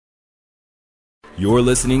You're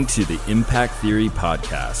listening to the Impact Theory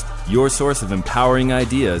Podcast, your source of empowering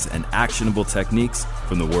ideas and actionable techniques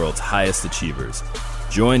from the world's highest achievers.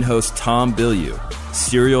 Join host Tom Bilyeu,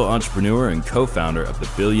 serial entrepreneur and co-founder of the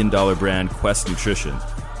billion-dollar brand Quest Nutrition,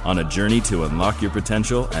 on a journey to unlock your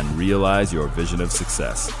potential and realize your vision of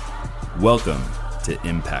success. Welcome to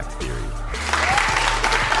Impact Theory.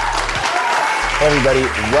 Hey everybody,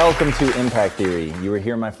 welcome to Impact Theory. You are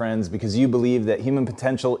here, my friends, because you believe that human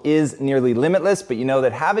potential is nearly limitless, but you know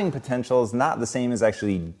that having potential is not the same as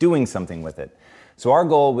actually doing something with it. So our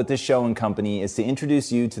goal with this show and company is to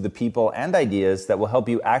introduce you to the people and ideas that will help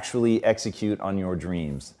you actually execute on your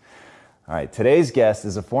dreams. All right, today's guest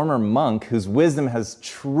is a former monk whose wisdom has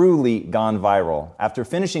truly gone viral. After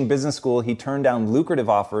finishing business school, he turned down lucrative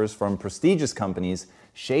offers from prestigious companies,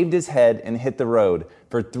 shaved his head, and hit the road.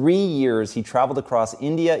 For 3 years, he traveled across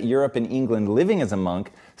India, Europe, and England living as a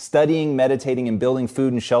monk, studying, meditating, and building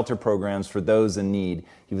food and shelter programs for those in need.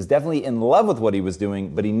 He was definitely in love with what he was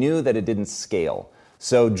doing, but he knew that it didn't scale.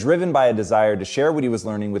 So, driven by a desire to share what he was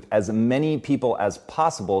learning with as many people as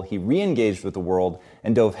possible, he re-engaged with the world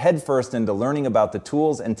and dove headfirst into learning about the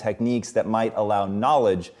tools and techniques that might allow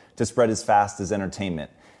knowledge to spread as fast as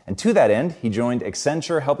entertainment. And to that end, he joined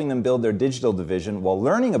Accenture, helping them build their digital division while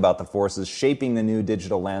learning about the forces shaping the new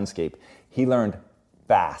digital landscape. He learned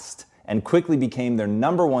fast and quickly became their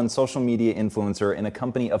 #1 social media influencer in a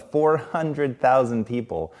company of 400,000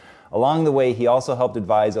 people. Along the way, he also helped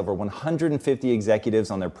advise over 150 executives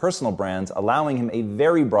on their personal brands, allowing him a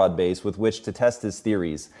very broad base with which to test his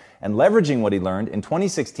theories. And leveraging what he learned, in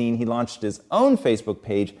 2016, he launched his own Facebook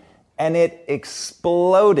page, and it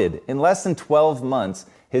exploded. In less than 12 months,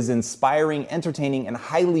 his inspiring, entertaining, and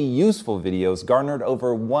highly useful videos garnered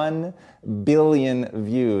over 1 billion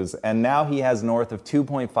views, and now he has north of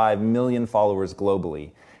 2.5 million followers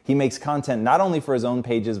globally. He makes content not only for his own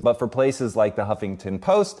pages, but for places like the Huffington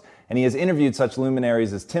Post, and he has interviewed such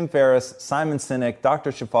luminaries as Tim Ferriss, Simon Sinek,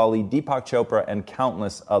 Dr. Shefali, Deepak Chopra, and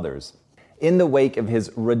countless others. In the wake of his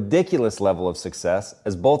ridiculous level of success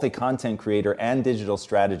as both a content creator and digital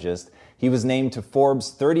strategist, he was named to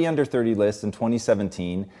Forbes 30 Under 30 list in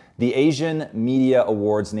 2017. The Asian Media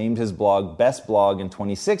Awards named his blog Best Blog in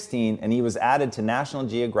 2016, and he was added to National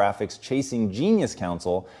Geographic's Chasing Genius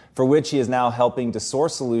Council, for which he is now helping to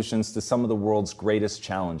source solutions to some of the world's greatest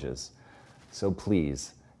challenges. So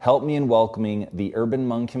please, help me in welcoming the urban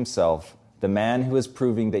monk himself, the man who is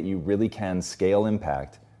proving that you really can scale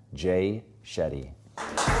impact, Jay Shetty.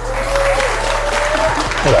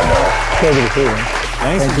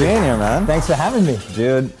 Thanks for being here, man. Thanks for having me.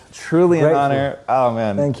 Dude, truly an honor. Oh,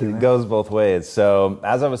 man. Thank you. It goes both ways. So,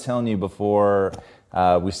 as I was telling you before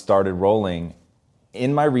we started rolling,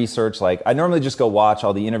 in my research, I normally just go watch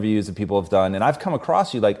all the interviews that people have done, and I've come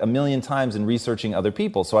across you a million times in researching other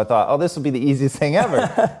people. So I thought, oh, this will be the easiest thing ever.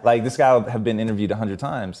 This guy will have been interviewed 100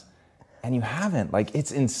 times. And you haven't.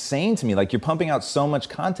 It's insane to me. You're pumping out so much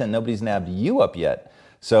content, nobody's nabbed you up yet.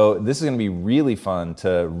 So this is going to be really fun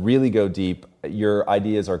to really go deep. Your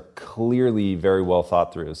ideas are clearly very well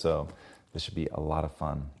thought through, so this should be a lot of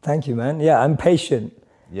fun. Thank you, man. Yeah, I'm patient.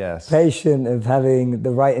 Yes. Patient of having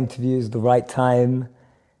the right interviews, the right time,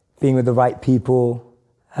 being with the right people,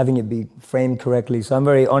 having it be framed correctly. So I'm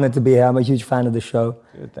very honored to be here. I'm a huge fan of the show.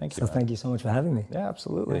 Good, thank you. So thank you so much for having me. Yeah,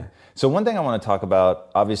 absolutely. Yeah. So one thing I want to talk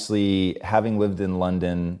about, obviously having lived in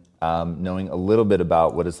London, knowing a little bit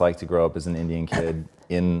about what it's like to grow up as an Indian kid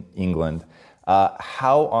in England,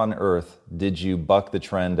 how on earth did you buck the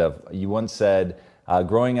trend of, you once said,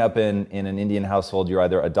 growing up in an Indian household, you're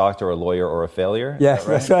either a doctor, a lawyer, or a failure? Yes,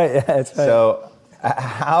 that's right. Yeah, that's right. So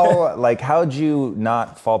how'd you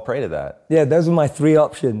not fall prey to that? Yeah, those were my 3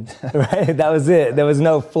 options, right? That was it. There was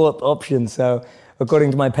no 4th option. So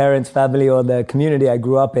according to my parents, family, or the community I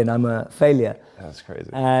grew up in, I'm a failure. That's crazy.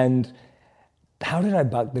 And how did I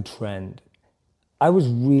buck the trend? I was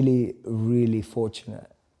really, really fortunate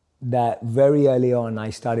that very early on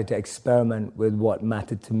I started to experiment with what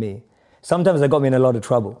mattered to me. Sometimes that got me in a lot of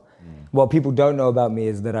trouble. What people don't know about me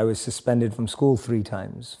is that I was suspended from school 3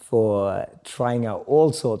 times for trying out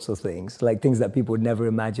all sorts of things, things that people would never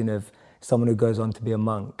imagine of someone who goes on to be a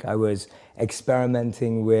monk. I was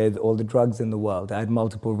experimenting with all the drugs in the world. I had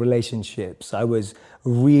multiple relationships. I was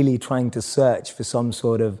really trying to search for some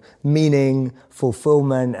sort of meaning,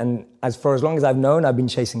 fulfillment, and as long as I've known, I've been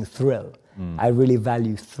chasing thrill. I really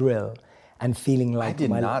value thrill and feeling like... I did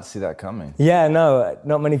not see that coming. Yeah, no,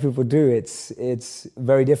 not many people do. It's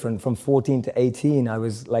very different. From 14 to 18, I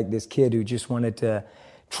was like this kid who just wanted to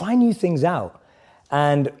try new things out.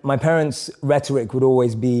 And my parents' rhetoric would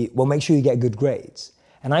always be, well, make sure you get good grades.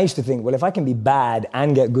 And I used to think, well, if I can be bad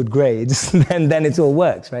and get good grades, then it all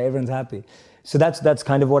works, right? Everyone's happy. So that's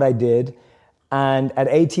kind of what I did. And at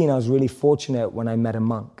 18, I was really fortunate when I met a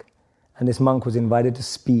monk. And this monk was invited to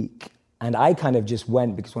speak. And I kind of just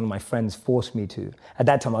went because one of my friends forced me to. At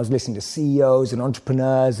that time, I was listening to CEOs and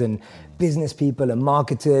entrepreneurs and business people and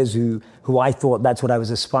marketers who I thought that's what I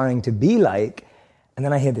was aspiring to be like. And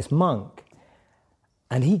then I hear this monk.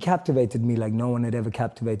 And he captivated me like no one had ever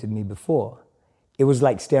captivated me before. It was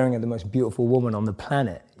like staring at the most beautiful woman on the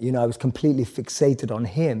planet. You know, I was completely fixated on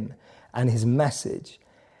him and his message.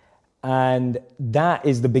 And that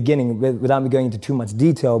is the beginning, without me going into too much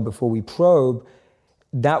detail before we probe,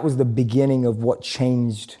 that was the beginning of what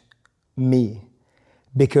changed me.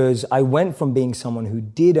 Because I went from being someone who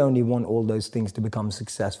did only want all those things to become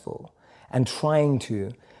successful and trying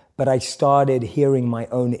to, but I started hearing my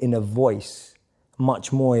own inner voice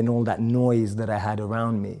much more in all that noise that I had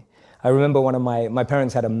around me. I remember one of my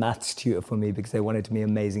parents had a maths tutor for me because they wanted to be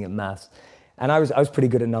amazing at maths. And I was pretty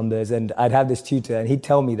good at numbers, and I'd have this tutor, and he'd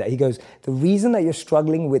tell me that. He goes, the reason that you're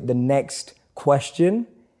struggling with the next question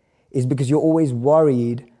is because you're always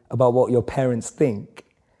worried about what your parents think.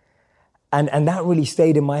 And that really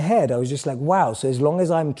stayed in my head. I was just like, wow, so as long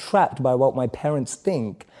as I'm trapped by what my parents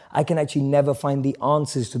think, I can actually never find the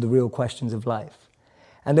answers to the real questions of life.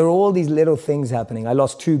 And there are all these little things happening. I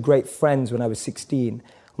lost 2 great friends when I was 16.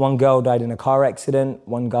 One girl died in a car accident.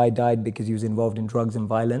 One guy died because he was involved in drugs and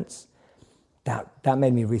violence. That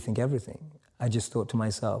made me rethink everything. I just thought to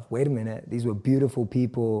myself, wait a minute, these were beautiful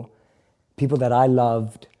people, people that I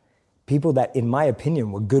loved, people that, in my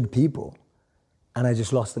opinion, were good people. And I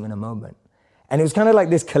just lost them in a moment. And it was kind of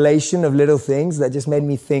like this collation of little things that just made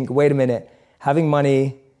me think, wait a minute, having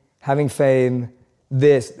money, having fame,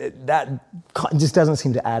 that just doesn't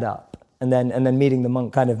seem to add up. And then meeting the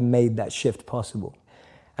monk kind of made that shift possible.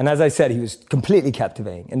 And as I said, he was completely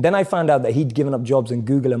captivating. And then I found out that he'd given up jobs in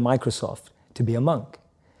Google and Microsoft to be a monk.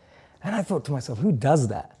 And I thought to myself, who does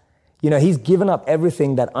that? You know, he's given up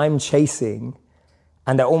everything that I'm chasing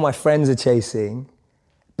and that all my friends are chasing,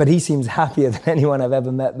 but he seems happier than anyone I've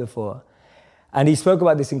ever met before. And he spoke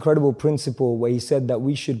about this incredible principle where he said that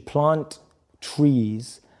we should plant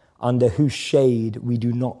trees under whose shade we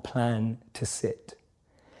do not plan to sit.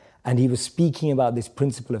 And he was speaking about this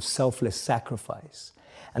principle of selfless sacrifice.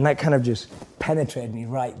 And that kind of just penetrated me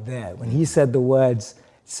right there. When he said the words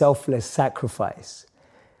selfless sacrifice,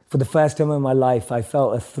 for the first time in my life, I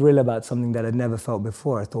felt a thrill about something that I'd never felt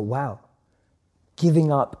before. I thought, wow,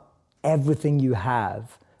 giving up everything you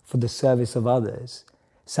have for the service of others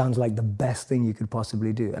sounds like the best thing you could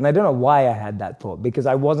possibly do. And I don't know why I had that thought, because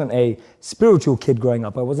I wasn't a spiritual kid growing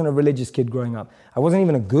up. I wasn't a religious kid growing up. I wasn't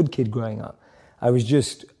even a good kid growing up. I was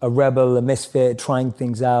just a rebel, a misfit, trying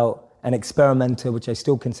things out, an experimenter, which I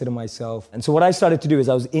still consider myself. And so what I started to do is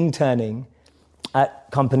I was interning at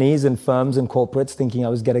companies and firms and corporates, thinking I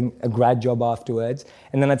was getting a grad job afterwards.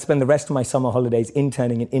 And then I'd spend the rest of my summer holidays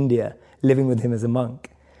interning in India, living with him as a monk.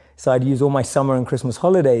 So I'd use all my summer and Christmas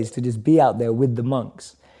holidays to just be out there with the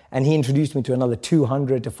monks. And he introduced me to another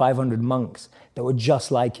 200 to 500 monks that were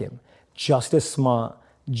just like him, just as smart,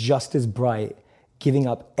 just as bright, giving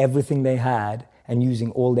up everything they had and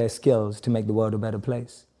using all their skills to make the world a better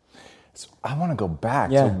place. So I want to go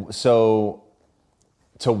back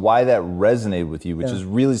to why that resonated with you, which is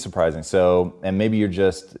really surprising. So, and maybe you're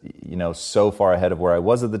just, so far ahead of where I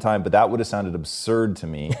was at the time, but that would have sounded absurd to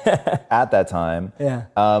me at that time. Yeah.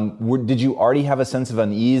 Did you already have a sense of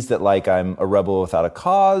unease that like I'm a rebel without a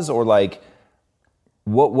cause, or like,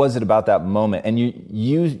 what was it about that moment? And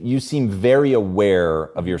you seem very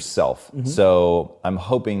aware of yourself. Mm-hmm. So I'm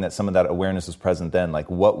hoping that some of that awareness was present then. Like,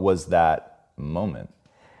 what was that moment?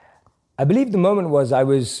 I believe the moment was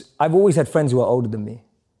I've always had friends who are older than me.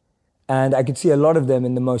 And I could see a lot of them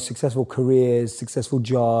in the most successful careers, successful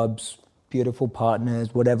jobs, beautiful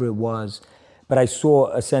partners, whatever it was. But I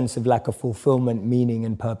saw a sense of lack of fulfillment, meaning,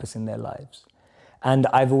 and purpose in their lives. And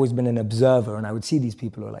I've always been an observer, and I would see these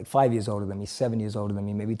people who are like 5 years older than me, 7 years older than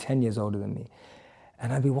me, maybe 10 years older than me.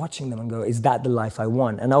 And I'd be watching them and go, is that the life I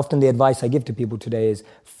want? And often the advice I give to people today is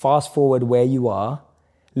fast forward where you are,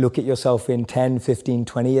 look at yourself in 10, 15,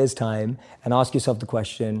 20 years' time, and ask yourself the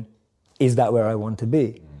question, is that where I want to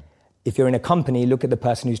be? If you're in a company, look at the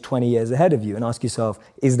person who's 20 years ahead of you and ask yourself,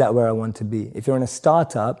 is that where I want to be? If you're in a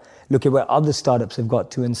startup, look at where other startups have got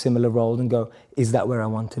to in similar roles and go, is that where I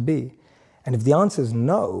want to be? And if the answer is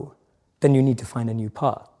no, then you need to find a new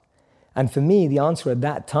path. And for me, the answer at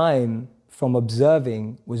that time from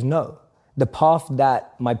observing was no. The path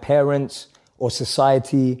that my parents or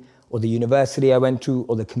society or the university I went to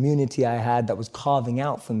or the community I had that was carving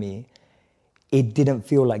out for me, it didn't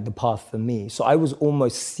feel like the path for me. So I was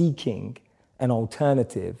almost seeking an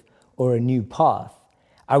alternative or a new path.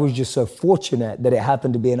 I was just so fortunate that it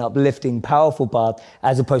happened to be an uplifting, powerful path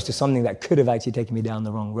as opposed to something that could have actually taken me down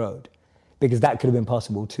the wrong road, because that could have been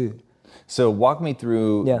possible too. So walk me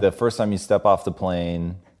through the first time you step off the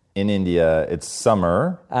plane in India. It's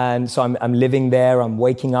summer. And so I'm living there, I'm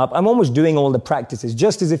waking up. I'm almost doing all the practices,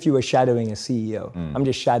 just as if you were shadowing a CEO. I'm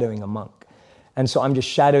just shadowing a monk. And so I'm just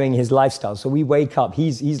shadowing his lifestyle. So we wake up,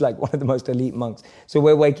 he's like one of the most elite monks. So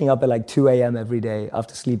we're waking up at like 2 a.m. every day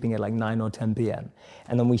after sleeping at like 9 or 10 p.m.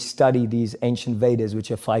 And then we study these ancient Vedas, which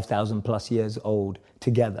are 5,000 plus years old,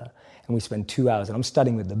 together. And we spend 2 hours, and I'm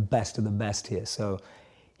studying with the best of the best here. So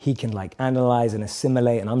he can like analyze and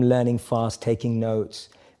assimilate, and I'm learning fast, taking notes.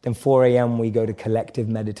 Then 4 a.m. we go to collective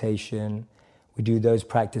meditation. We do those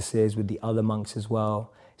practices with the other monks as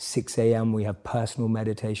well. 6 a.m. we have personal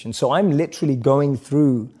meditation. So I'm literally going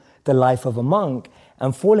through the life of a monk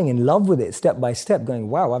and falling in love with it step by step, going,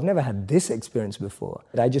 wow, I've never had this experience before.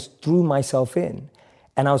 I just threw myself in,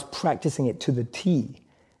 and I was practicing it to the T,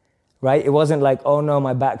 right? It wasn't like, oh no,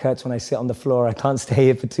 my back hurts when I sit on the floor, I can't stay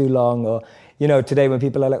here for too long. Or, you know, today when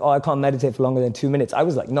people are like, oh, I can't meditate for longer than 2 minutes. I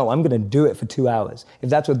was like, no, I'm gonna do it for 2 hours. If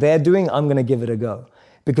that's what they're doing, I'm gonna give it a go.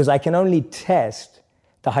 Because I can only test,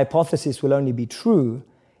 the hypothesis will only be true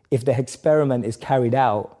if the experiment is carried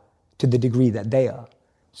out to the degree that they are.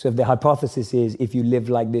 So if the hypothesis is, if you live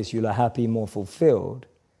like this, you'll be happy, more fulfilled,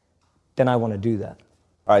 then I want to do that.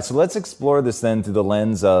 All right, so let's explore this then through the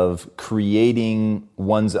lens of creating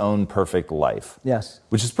one's own perfect life. Yes.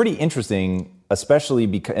 Which is pretty interesting, especially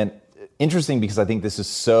because I think this is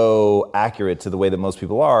so accurate to the way that most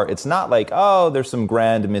people are. It's not like, oh, there's some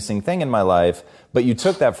grand missing thing in my life, but you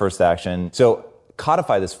took that first action. So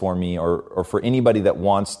codify this for me, or for anybody that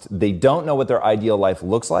they don't know what their ideal life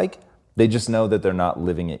looks like. They just know that they're not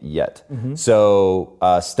living it yet. Mm-hmm. So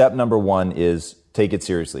step number one is take it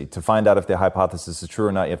seriously. To find out if the hypothesis is true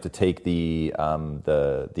or not, you have to take the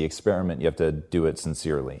experiment. You have to do it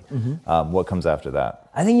sincerely. Mm-hmm. What comes after that?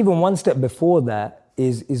 I think even one step before that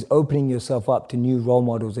is opening yourself up to new role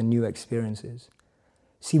models and new experiences.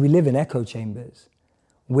 See, we live in echo chambers.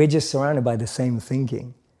 We're just surrounded by the same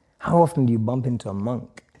thinking. How often do you bump into a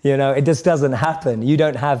monk? You know, it just doesn't happen.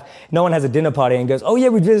 No one has a dinner party and goes, oh yeah,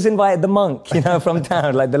 we just invited the monk, you know, from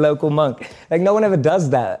town, like the local monk. Like no one ever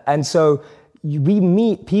does that. And so we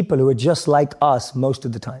meet people who are just like us most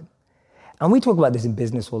of the time. And we talk about this in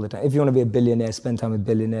business all the time. If you want to be a billionaire, spend time with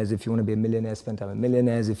billionaires. If you want to be a millionaire, spend time with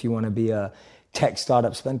millionaires. If you want to be a tech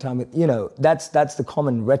startup, spend time with, you know, that's the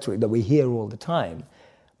common rhetoric that we hear all the time.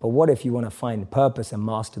 But what if you want to find purpose and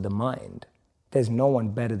master the mind? There's no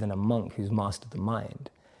one better than a monk who's mastered the mind.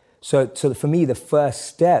 So for me, the first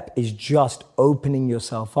step is just opening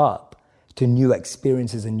yourself up to new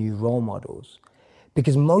experiences and new role models.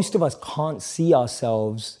 Because most of us can't see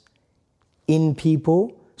ourselves in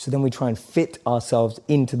people, so then we try and fit ourselves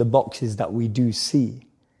into the boxes that we do see.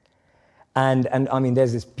 And I mean,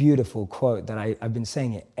 there's this beautiful quote that I've been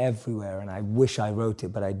saying it everywhere, and I wish I wrote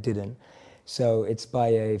it, but I didn't. So it's by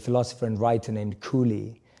a philosopher and writer named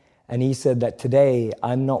Cooley. And he said that today,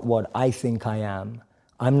 I'm not what I think I am.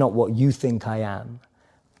 I'm not what you think I am.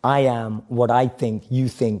 I am what I think you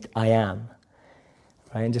think I am.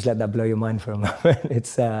 Right? And just let that blow your mind for a moment.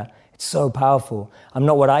 It's so powerful. I'm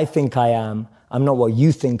not what I think I am. I'm not what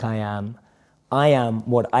you think I am. I am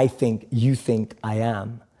what I think you think I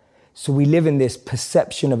am. So we live in this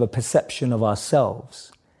perception of a perception of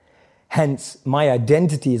ourselves. Hence, my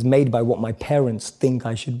identity is made by what my parents think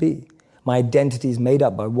I should be. My identity is made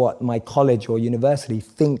up by what my college or university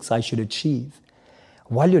thinks I should achieve.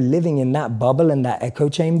 While you're living in that bubble and that echo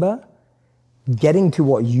chamber, getting to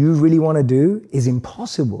what you really want to do is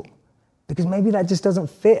impossible, because maybe that just doesn't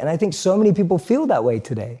fit. And I think so many people feel that way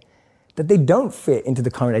today, that they don't fit into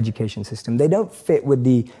the current education system. They don't fit with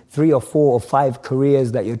the 3 or 4 or 5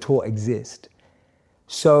 careers that you're taught exist.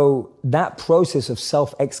 So that process of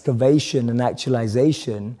self-excavation and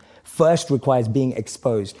actualization first requires being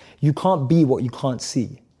exposed. You can't be what you can't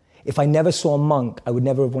see. If I never saw a monk, I would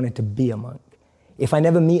never have wanted to be a monk. If I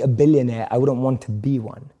never meet a billionaire, I wouldn't want to be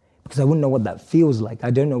one, because I wouldn't know what that feels like.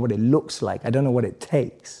 I don't know what it looks like. I don't know what it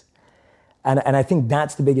takes. And I think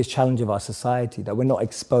that's the biggest challenge of our society, that we're not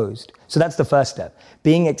exposed. So that's the first step,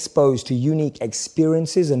 being exposed to unique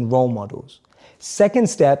experiences and role models. Second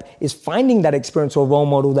step is finding that experience or role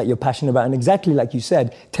model that you're passionate about, and exactly like you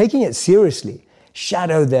said, taking it seriously.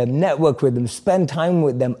 Shadow them, network with them, spend time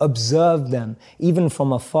with them, observe them, even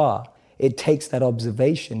from afar. It takes that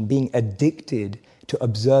observation, being addicted to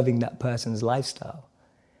observing that person's lifestyle.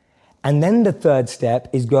 And then the third step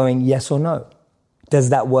is going yes or no. Does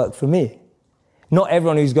that work for me? Not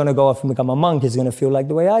everyone who's going to go off and become a monk is going to feel like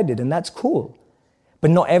the way I did, and that's cool. But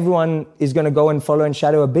not everyone is going to go and follow and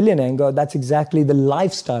shadow a billionaire and go, that's exactly the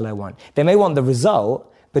lifestyle I want. They may want the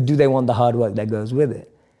result, but do they want the hard work that goes with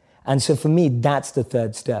it? And so for me, that's the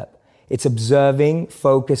third step. It's observing,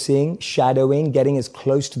 focusing, shadowing, getting as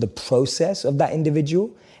close to the process of that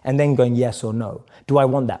individual, and then going yes or no. Do I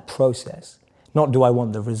want that process? Not do I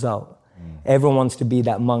want the result? Everyone wants to be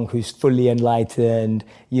that monk who's fully enlightened,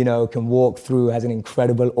 can walk through, has an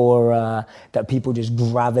incredible aura that people just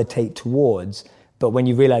gravitate towards. But when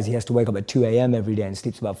you realize he has to wake up at 2 a.m. every day and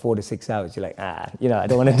sleeps about 4 to 6 hours, you're like, I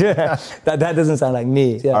don't want to do it. that doesn't sound like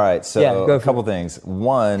me. Yeah. All right, so a couple things.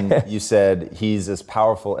 One, you said he's as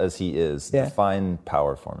powerful as he is. Yeah. Define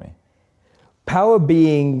power for me. Power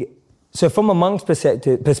being, so from a monk's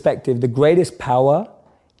perspective, the greatest power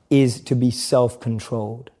is to be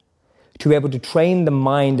self-controlled. To be able to train the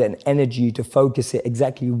mind and energy to focus it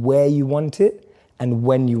exactly where you want it and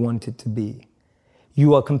when you want it to be.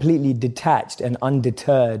 You are completely detached and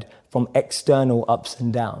undeterred from external ups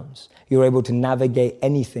and downs. You're able to navigate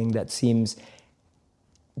anything that seems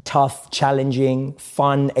tough, challenging,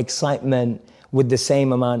 fun, excitement with the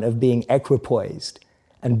same amount of being equipoised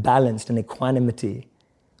and balanced and equanimity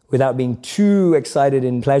without being too excited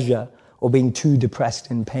in pleasure or being too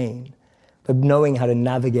depressed in pain. But knowing how to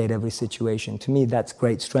navigate every situation, to me, that's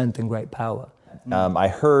great strength and great power. I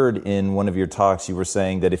heard in one of your talks you were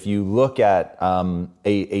saying that if you look at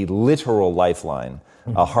a literal lifeline,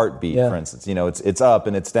 a heartbeat, for instance, it's up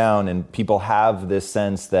and it's down, and people have this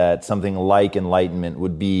sense that something like enlightenment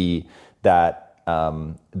would be that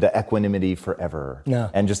the equanimity forever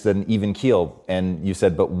and just an even keel. And you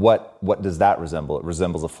said, but what does that resemble? It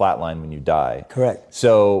resembles a flat line when you die. Correct.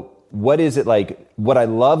 So what is it like? What I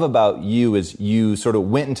love about you is you sort of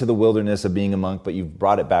went into the wilderness of being a monk, but you've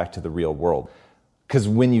brought it back to the real world. Because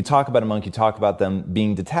when you talk about a monk, you talk about them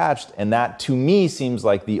being detached, and that to me seems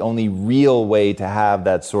like the only real way to have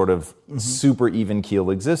that sort of super even keel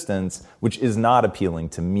existence, which is not appealing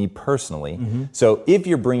to me personally. So if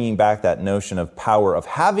you're bringing back that notion of power, of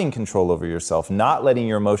having control over yourself, not letting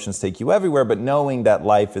your emotions take you everywhere, but knowing that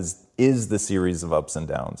life is the series of ups and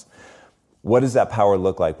downs, what does that power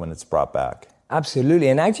look like when it's brought back? Absolutely,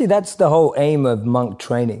 and actually that's the whole aim of monk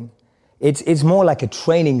training. It's more like a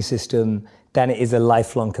training system than it is a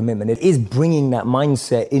lifelong commitment. It is bringing that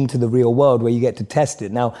mindset into the real world where you get to test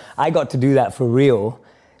it. Now, I got to do that for real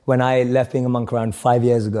when I left being a monk around 5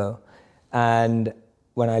 years ago. And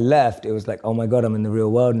when I left, it was like, oh my God, I'm in the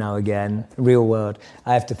real world now again. Real world.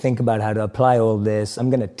 I have to think about how to apply all this. I'm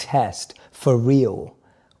going to test for real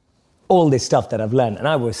all this stuff that I've learned. And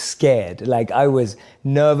I was scared. Like, I was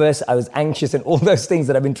nervous, I was anxious, and all those things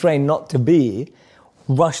that I've been trained not to be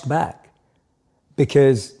rushed back.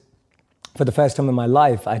 Because for the first time in my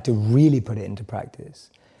life, I had to really put it into practice.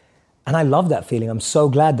 And I love that feeling. I'm so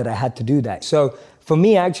glad that I had to do that. So for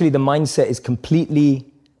me, actually, the mindset is completely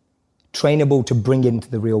trainable to bring into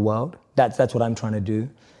the real world. That's what I'm trying to do.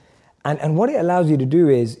 And what it allows you to do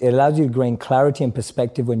is, it allows you to gain clarity and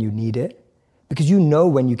perspective when you need it. Because you know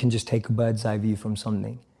when you can just take a bird's eye view from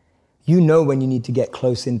something. You know when you need to get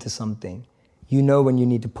close into something. You know when you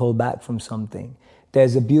need to pull back from something.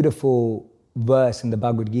 There's a beautiful verse in the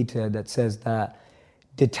Bhagavad Gita that says that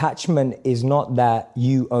detachment is not that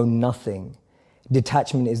you own nothing.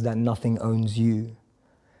 Detachment is that nothing owns you.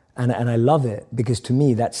 And I love it, because to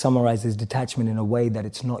me that summarizes detachment in a way that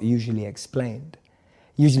it's not usually explained.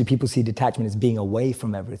 Usually people see detachment as being away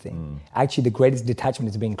from everything. Actually, the greatest detachment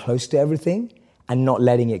is being close to everything and not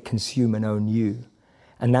letting it consume and own you.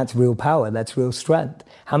 And that's real power, that's real strength.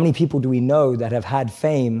 How many people do we know that have had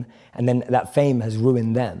fame and then that fame has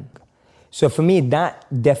ruined them? So for me,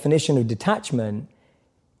 that definition of detachment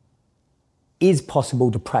is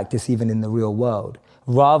possible to practice even in the real world,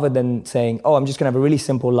 rather than saying, oh, I'm just going to have a really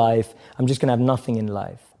simple life, I'm just going to have nothing in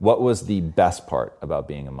life. What was the best part about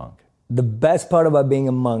being a monk? The best part about being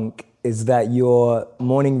a monk is that your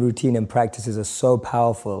morning routine and practices are so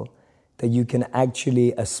powerful that you can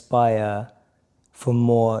actually aspire for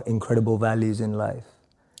more incredible values in life.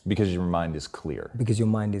 Because your mind is clear. Because your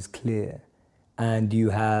mind is clear. And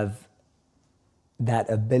you have that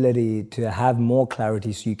ability to have more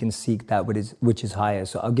clarity so you can seek that which is higher.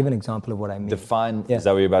 So I'll give an example of what I mean. Define, is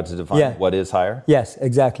that what you're about to define? What is higher? Yes,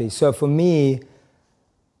 exactly. So for me,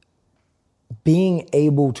 being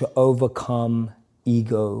able to overcome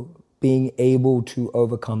ego, being able to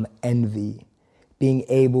overcome envy, being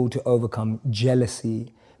able to overcome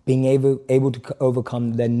jealousy, being able to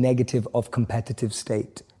overcome the negative of competitive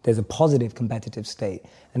state. There's a positive competitive state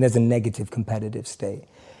and there's a negative competitive state.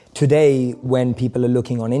 Today, when people are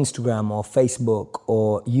looking on Instagram or Facebook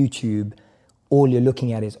or YouTube, all you're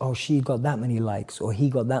looking at is, oh, she got that many likes, or he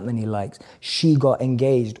got that many likes, she got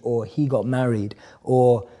engaged, or he got married,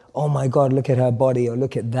 or, oh my God, look at her body, or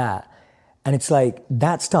look at that. And it's like,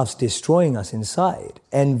 that stuff's destroying us inside.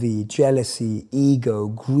 Envy, jealousy, ego,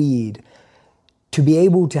 greed. To be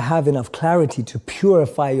able to have enough clarity to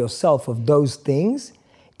purify yourself of those things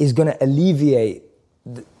is going to alleviate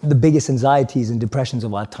the biggest anxieties and depressions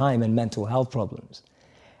of our time and mental health problems.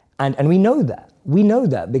 And we know that. We know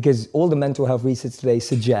that because all the mental health research today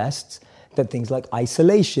suggests that things like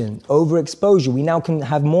isolation, overexposure, we now can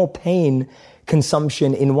have more pain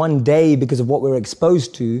consumption in one day because of what we're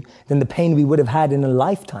exposed to than the pain we would have had in a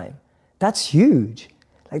lifetime. That's huge.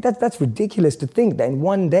 Like that's ridiculous to think that in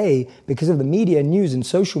one day, because of the media, news, and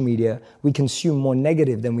social media, we consume more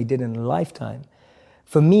negative than we did in a lifetime.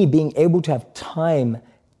 For me, being able to have time,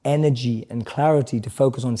 energy, and clarity to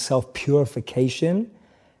focus on self-purification,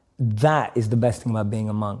 that is the best thing about being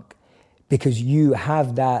a monk. Because you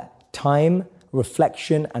have that time,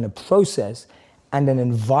 reflection, and a process, and an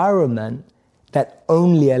environment that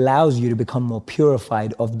only allows you to become more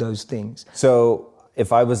purified of those things. So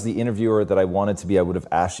if I was the interviewer that I wanted to be, I would have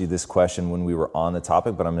asked you this question when we were on the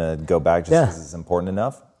topic, but I'm going to go back just because it's important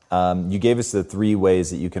enough. You gave us the 3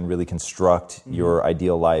 ways that you can really construct your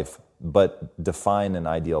ideal life, but define an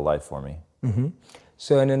ideal life for me. Mm-hmm.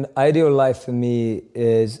 So an ideal life for me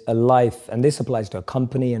is a life, and this applies to a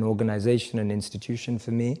company, an organization, an institution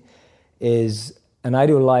for me, is an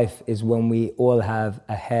ideal life is when we all have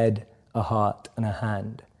a head, a heart, and a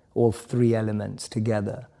hand, all 3 elements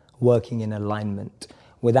together, working in alignment.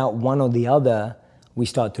 Without one or the other, we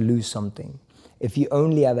start to lose something. If you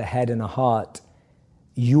only have a head and a heart,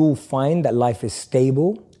 you'll find that life is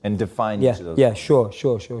stable. And define each of those. Yeah, sure.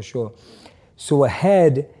 So a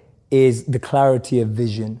head is the clarity of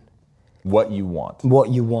vision. What you want. What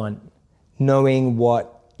you want. Knowing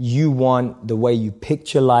what you want, the way you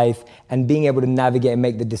picture life, and being able to navigate and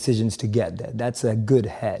make the decisions to get there. That's a good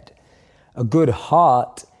head. A good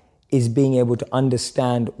heart is being able to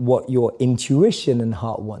understand what your intuition and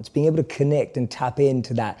heart wants, being able to connect and tap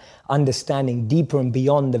into that understanding deeper and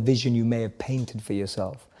beyond the vision you may have painted for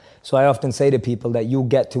yourself. So I often say to people that you'll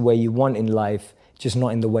get to where you want in life, just not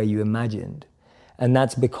in the way you imagined. And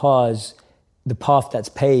that's because the path that's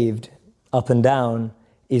paved up and down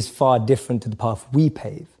is far different to the path we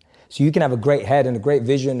pave. So you can have a great head and a great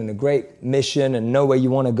vision and a great mission and know where you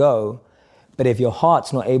want to go, but if your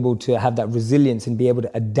heart's not able to have that resilience and be able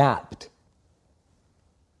to adapt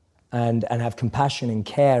and have compassion and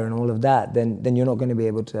care and all of that, then you're not going to be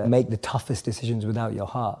able to make the toughest decisions without your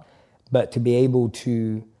heart. But to be able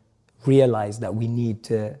to realize that we need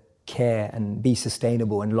to care and be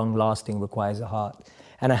sustainable and long-lasting requires a heart.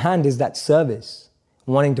 And a hand is that service,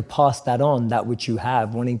 wanting to pass that on, that which you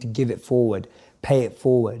have, wanting to give it forward, pay it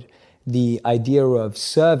forward. The idea of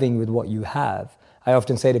serving with what you have. I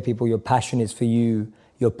often say to people, your passion is for you,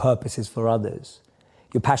 your purpose is for others.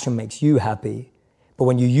 Your passion makes you happy, but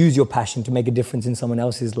when you use your passion to make a difference in someone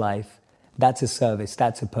else's life, that's a service,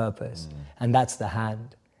 that's a purpose, and that's the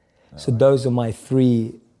hand. So those are my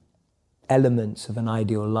 3 elements of an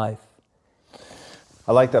ideal life.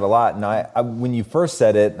 I like that a lot. And I when you first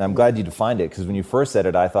said it, and I'm glad you defined it, because when you first said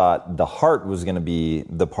it, I thought the heart was going to be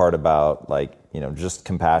the part about just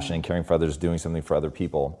compassion and caring for others, doing something for other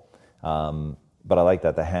people. But I like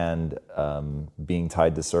that, the hand being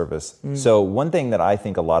tied to service. So one thing that I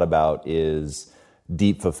think a lot about is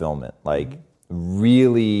deep fulfillment.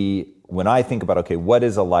 Really, when I think about, okay, what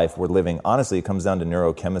is a life we're living? Honestly, it comes down to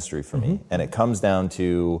neurochemistry for me. And it comes down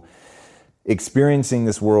to experiencing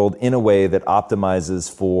this world in a way that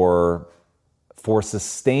optimizes for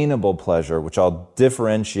sustainable pleasure, which I'll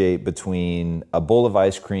differentiate between a bowl of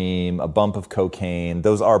ice cream, a bump of cocaine.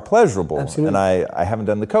 Those are pleasurable. Absolutely. And I haven't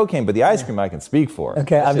done the cocaine, but the ice cream I can speak for.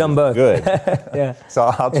 Okay, I've done both. Good. Yeah. So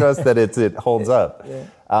I'll trust that it holds up. Yeah.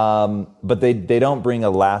 But they don't bring a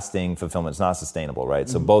lasting fulfillment. It's not sustainable, right?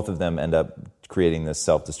 So both of them end up creating this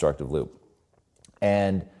self-destructive loop.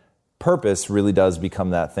 And purpose really does become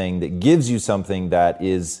that thing that gives you something that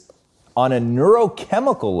is on a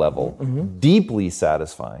neurochemical level, deeply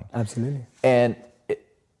satisfying. Absolutely. And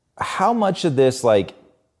how much of this,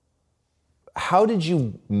 how did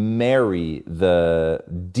you marry the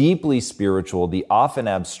deeply spiritual, the often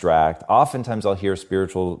abstract? Oftentimes I'll hear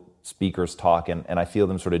spiritual speakers talk and I feel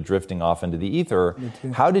them sort of drifting off into the ether.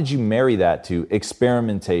 How did you marry that to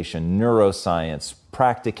experimentation, neuroscience,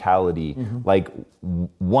 practicality?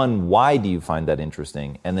 One, why do you find that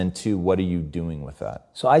interesting? And then 2, what are you doing with that?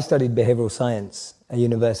 So I studied behavioral science at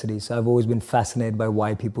university, so I've always been fascinated by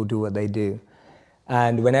why people do what they do.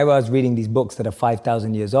 And whenever I was reading these books that are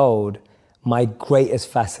 5,000 years old, my greatest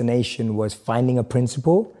fascination was finding a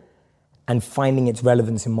principle and finding its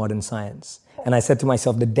relevance in modern science. And I said to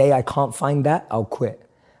myself, the day I can't find that, I'll quit.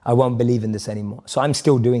 I won't believe in this anymore. So I'm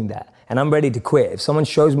still doing that. And I'm ready to quit. If someone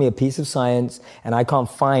shows me a piece of science and I can't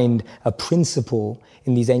find a principle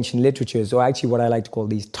in these ancient literatures, or actually what I like to call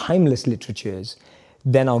these timeless literatures,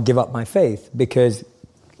 then I'll give up my faith. Because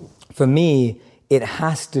for me, it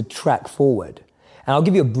has to track forward. And I'll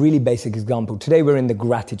give you a really basic example. Today we're in the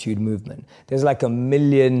gratitude movement. There's like 1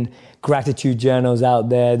 million gratitude journals out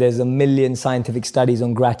there. There's 1 million scientific studies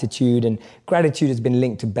on gratitude. And gratitude has been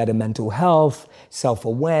linked to better mental health,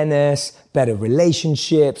 self-awareness, better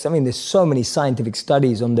relationships. I mean, there's so many scientific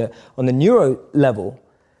studies on the neuro level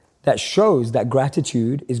that shows that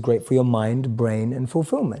gratitude is great for your mind, brain, and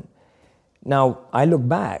fulfillment. Now, I look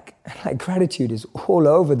back, like gratitude is all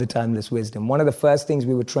over the timeless wisdom. One of the first things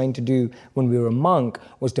we were trained to do when we were a monk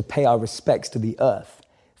was to pay our respects to the earth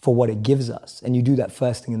for what it gives us. And you do that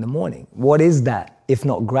first thing in the morning. What is that, if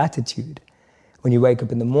not gratitude? When you wake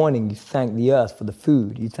up in the morning, you thank the earth for the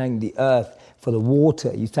food. You thank the earth for the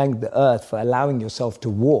water. You thank the earth for allowing yourself to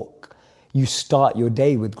walk. You start your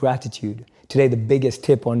day with gratitude. Today, the biggest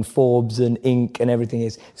tip on Forbes and Inc. and everything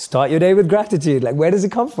is start your day with gratitude. Like, where does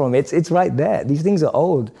it come from? It's right there. These things are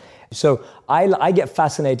old. So I get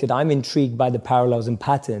fascinated. I'm intrigued by the parallels and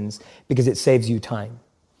patterns because it saves you time.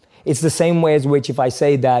 It's the same way as which if I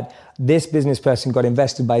say that this business person got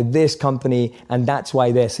invested by this company and that's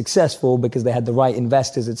why they're successful because they had the right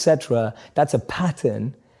investors, etc. That's a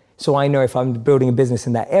pattern. So I know if I'm building a business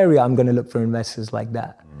in that area, I'm going to look for investors like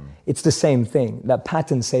that. It's the same thing. That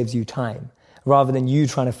pattern saves you time. Rather than you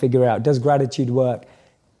trying to figure out, does gratitude work?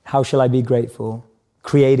 How shall I be grateful?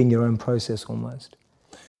 Creating your own process almost.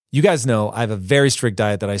 You guys know I have a very strict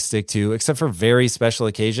diet that I stick to, except for very special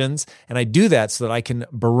occasions. And I do that so that I can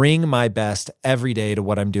bring my best every day to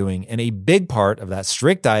what I'm doing. And a big part of that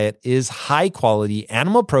strict diet is high quality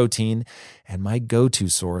animal protein and my go-to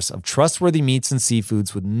source of trustworthy meats and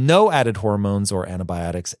seafoods with no added hormones or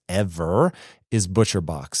antibiotics ever is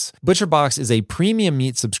ButcherBox. ButcherBox is a premium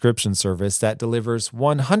meat subscription service that delivers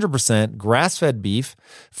 100% grass-fed beef,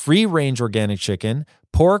 free-range organic chicken,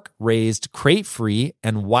 pork raised crate-free,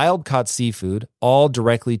 and wild-caught seafood, all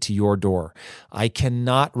directly to your door. I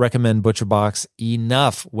cannot recommend ButcherBox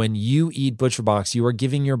enough. When you eat ButcherBox, you are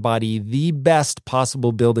giving your body the best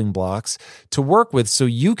possible building blocks to work with so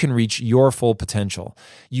you can reach your full potential.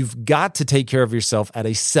 You've got to take care of yourself at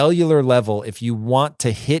a cellular level if you want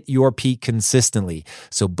to hit your peak consistently.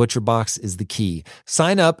 So ButcherBox is the key.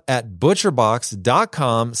 Sign up at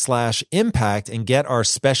butcherbox.com/impact and get our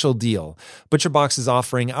special deal. ButcherBox is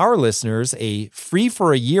offering our listeners a free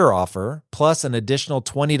for a year offer plus an additional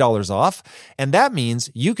 $20 off. And that means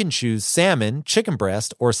you can choose salmon, chicken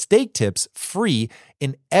breast, or steak tips free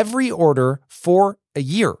in every order for a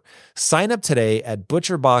year. Sign up today at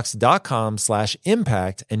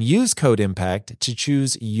butcherbox.com/impact and use code IMPACT to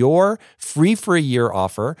choose your free for a year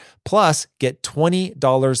offer, plus get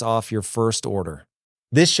 $20 off your first order.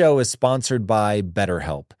 This show is sponsored by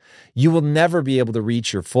BetterHelp. You will never be able to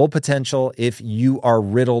reach your full potential if you are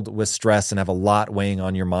riddled with stress and have a lot weighing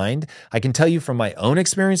on your mind. I can tell you from my own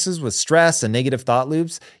experiences with stress and negative thought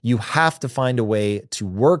loops, you have to find a way to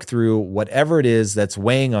work through whatever it is that's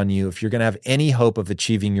weighing on you if you're going to have any hope of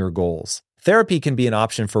achieving your goals. Therapy can be an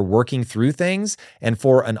option for working through things, and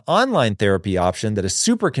for an online therapy option that is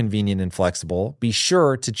super convenient and flexible, be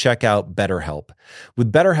sure to check out BetterHelp.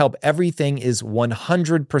 With BetterHelp, everything is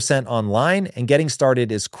 100% online, and getting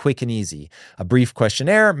started is quick and easy. A brief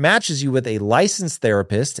questionnaire matches you with a licensed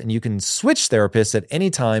therapist, and you can switch therapists at any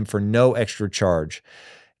time for no extra charge.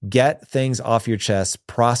 Get things off your chest,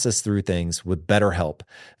 process through things with BetterHelp.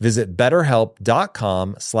 Visit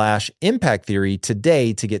BetterHelp.com/Impact Theory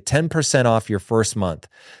today to get 10% off your first month.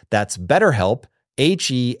 That's BetterHelp,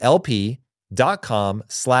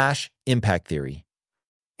 HELP.com/Impact Theory.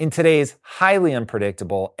 In today's highly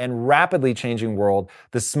unpredictable and rapidly changing world,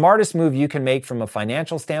 the smartest move you can make from a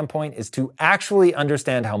financial standpoint is to actually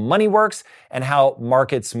understand how money works and how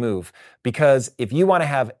markets move. Because if you want to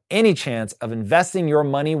have any chance of investing your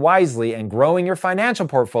money wisely and growing your financial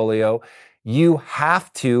portfolio, you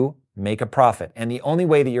have to make a profit. And the only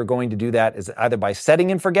way that you're going to do that is either by setting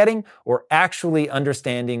and forgetting or actually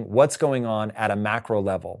understanding what's going on at a macro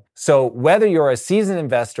level. So whether you're a seasoned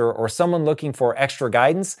investor or someone looking for extra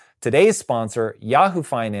guidance, today's sponsor, Yahoo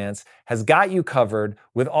Finance, has got you covered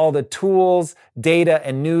with all the tools, data,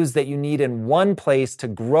 and news that you need in one place to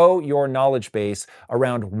grow your knowledge base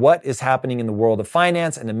around what is happening in the world of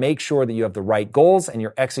finance and to make sure that you have the right goals and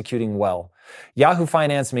you're executing well. Yahoo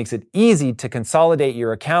Finance makes it easy to consolidate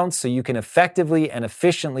your accounts so you can effectively and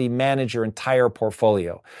efficiently manage your entire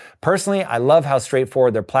portfolio. Personally, I love how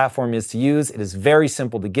straightforward their platform is to use. It is very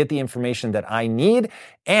simple to get the information that I need,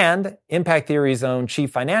 and Impact Theory's own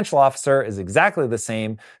chief financial officer is exactly the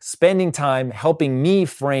same, spending time helping me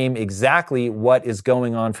frame exactly what is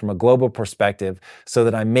going on from a global perspective so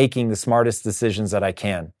that I'm making the smartest decisions that I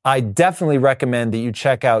can. I definitely recommend that you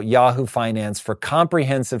check out Yahoo Finance for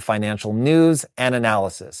comprehensive financial news and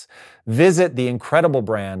analysis. Visit the incredible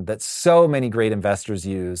brand that so many great investors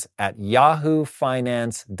use at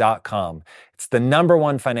yahoofinance.com. It's the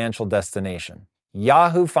 #1 financial destination,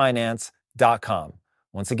 yahoofinance.com.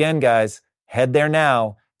 Once again, guys, head there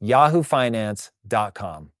now,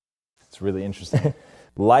 yahoofinance.com. It's really interesting.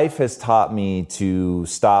 Life has taught me to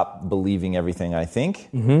stop believing everything I think.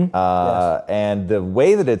 And the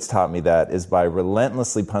way that it's taught me that is by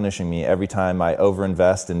relentlessly punishing me every time I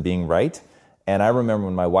overinvest in being right. And I remember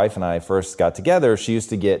when my wife and I first got together, she used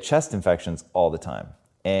to get chest infections all the time.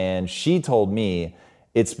 And she told me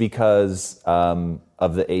it's because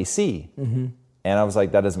of the AC. And I was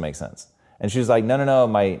like, that doesn't make sense. And she was like, no,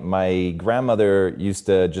 my grandmother used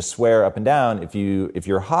to just swear up and down, if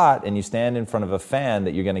you're hot and you stand in front of a fan,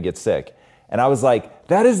 that you're gonna get sick. And I was like,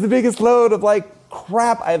 that is the biggest load of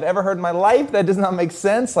crap I've ever heard in my life. That does not make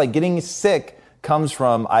sense. Getting sick comes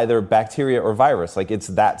from either bacteria or virus. It's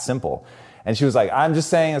that simple. And she was like, I'm just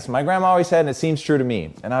saying this. My grandma always said, and it seems true to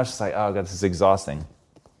me. And I was just like, oh God, this is exhausting.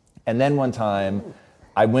 And then one time,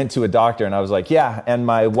 I went to a doctor and I was like, yeah, and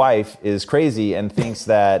my wife is crazy and thinks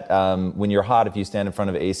that when you're hot, if you stand in front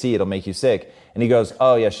of AC, it'll make you sick. And he goes,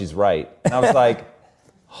 oh yeah, she's right. And I was like,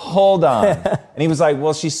 hold on. And he was like,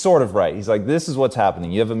 well, she's sort of right. He's like, this is what's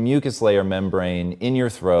happening. You have a mucus layer membrane in your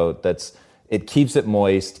throat it keeps it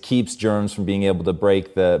moist, keeps germs from being able to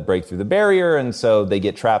break through the barrier, and so they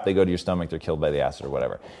get trapped, they go to your stomach, they're killed by the acid or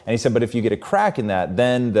whatever. And he said, but if you get a crack in that,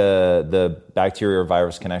 then the bacteria or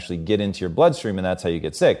virus can actually get into your bloodstream, and that's how you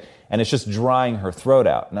get sick. And it's just drying her throat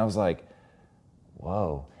out. And I was like,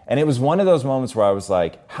 whoa. And it was one of those moments where I was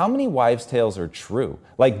like, how many wives' tales are true?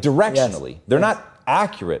 Directionally. They're not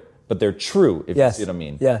accurate, but they're true, if you see what I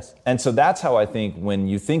mean. Yes. And so that's how I think when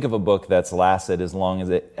you think of a book that's lasted as long as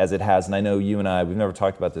it has, and I know you and I, we've never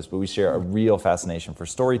talked about this, but we share a real fascination for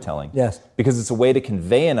storytelling. Yes. Because it's a way to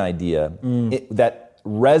convey an idea that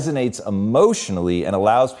resonates emotionally and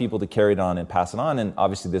allows people to carry it on and pass it on. And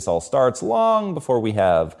obviously this all starts long before we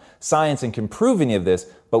have science and can prove any of this,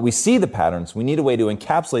 but we see the patterns. We need a way to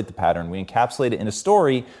encapsulate the pattern. We encapsulate it in a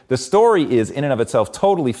story. The story is in and of itself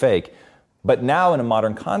totally fake. But now in a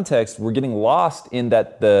modern context, we're getting lost in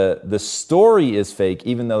that the story is fake,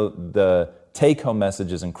 even though the take-home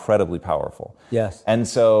message is incredibly powerful. Yes. And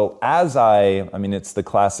so it's the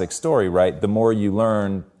classic story, right? The more you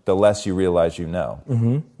learn, the less you realize you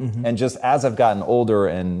know. And just as I've gotten older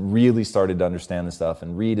and really started to understand this stuff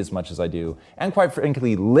and read as much as I do, and quite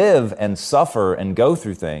frankly, live and suffer and go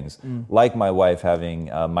through things, like my wife having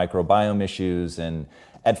microbiome issues, and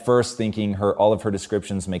at first thinking all of her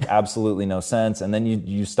descriptions make absolutely no sense, and then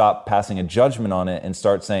you stop passing a judgment on it and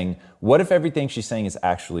start saying, what if everything she's saying is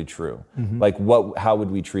actually true? How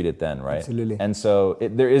would we treat it then, right? Absolutely. And so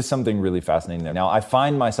there is something really fascinating there. Now, I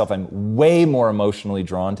find myself, I'm way more emotionally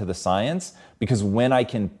drawn to the science, because when I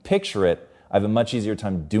can picture it, I have a much easier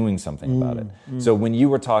time doing something about it. So when you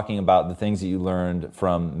were talking about the things that you learned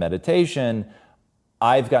from meditation,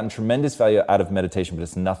 I've gotten tremendous value out of meditation, but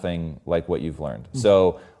it's nothing like what you've learned.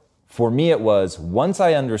 So for me, it was once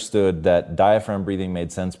I understood that diaphragm breathing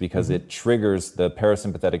made sense because it triggers the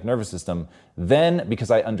parasympathetic nervous system, then because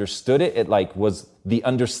I understood it, was the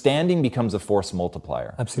understanding becomes a force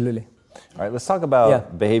multiplier. Absolutely. All right, let's talk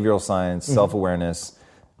about behavioral science, self-awareness,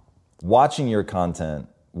 watching your content,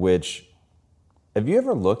 have you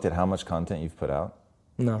ever looked at how much content you've put out?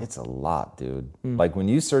 No. It's a lot, dude. When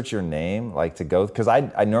you search your name, to go, because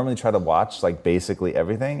I normally try to watch basically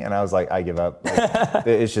everything, and I was like, I give up.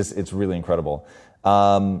 It's really incredible.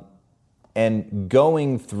 And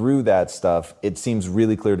going through that stuff, it seems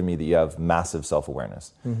really clear to me that you have massive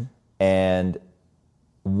self-awareness. And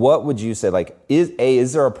what would you say,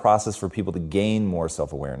 is there a process for people to gain more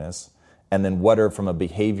self-awareness? And then what are, from a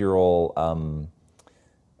behavioral,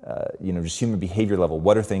 just human behavior level,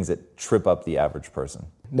 what are things that trip up the average person?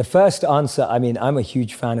 The first answer, I'm a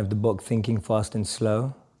huge fan of the book Thinking Fast and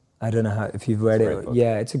Slow. I don't know if you've read it.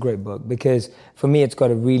 Yeah, it's a great book, because for me it's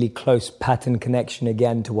got a really close pattern connection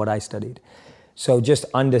again to what I studied. So just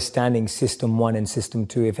understanding System 1 and System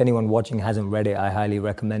 2, if anyone watching hasn't read it, I highly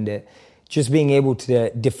recommend it. just being able to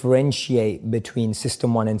differentiate between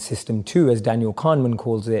system 1 and system 2, as Daniel Kahneman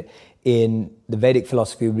calls it, in the Vedic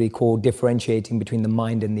philosophy would be called differentiating between the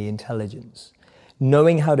mind and the intelligence.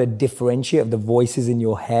 Knowing how to differentiate the voices in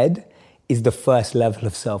your head is the first level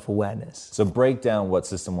of self-awareness. So break down what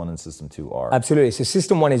system 1 and system 2 are. Absolutely. So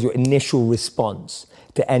system 1 is your initial response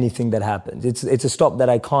to anything that happens. It's a stop that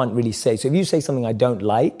I can't really say. So if you say something I don't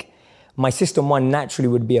like, my system 1 naturally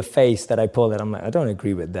would be a face that I pull that I'm like, I don't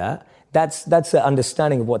agree with that. That's the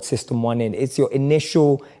understanding of what system 1 is. It's your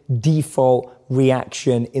initial default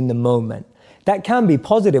reaction in the moment. That can be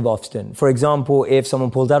positive often. For example, if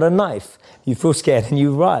someone pulls out a knife, you feel scared and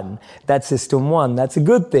you run. That's system 1. That's a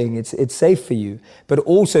good thing. It's safe for you. But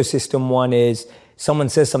also system 1 is someone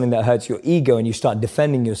says something that hurts your ego and you start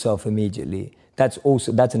defending yourself immediately. That's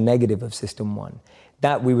a negative of system 1.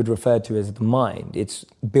 That we would refer to as the mind. It's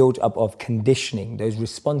built up of conditioning. Those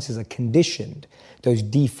responses are conditioned. Those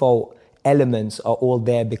default elements are all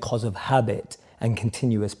there because of habit and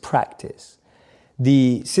continuous practice.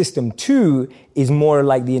 The system 2 is more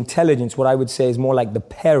like the intelligence. What I would say is more like the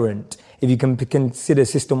parent. If you can consider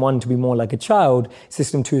system 1 to be more like a child,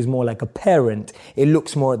 system 2 is more like a parent. It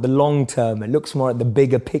looks more at the long term. It looks more at the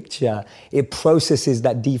bigger picture. It processes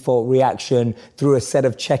that default reaction through a set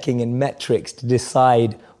of checking and metrics to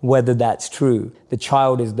decide whether that's true. The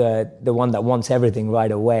child is the one that wants everything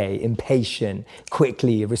right away, impatient,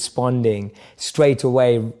 quickly responding, straight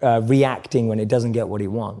away reacting when it doesn't get what it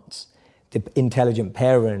wants. The intelligent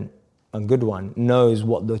parent, a good one, knows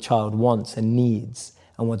what the child wants and needs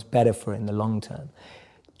and what's better for it in the long term.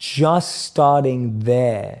 Just starting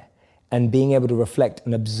there and being able to reflect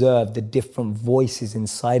and observe the different voices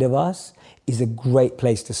inside of us is a great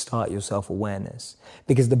place to start your self-awareness.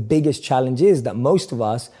 Because the biggest challenge is that most of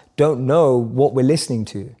us don't know what we're listening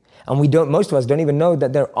to. And most of us don't even know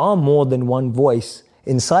that there are more than one voice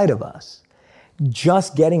inside of us.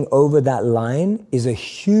 Just getting over that line is a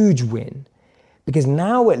huge win. Because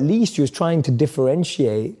now at least you're trying to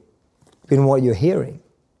differentiate between what you're hearing.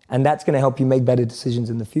 And that's going to help you make better decisions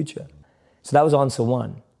in the future. So that was answer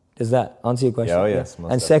 1. Does that answer your question? Oh, yes.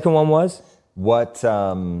 And second one was? What,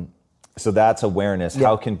 so that's awareness.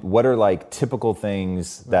 Yeah. What are like typical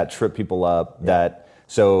things that trip people up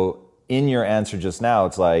so in your answer just now,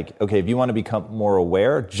 it's like, okay, if you want to become more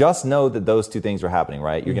aware, just know that those two things are happening,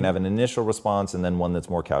 right? You're going to have an initial response and then one that's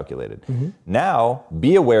more calculated. Now,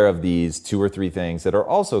 be aware of these 2 or 3 things that are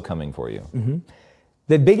also coming for you.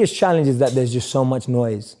 The biggest challenge is that there's just so much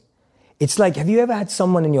noise. It's like, have you ever had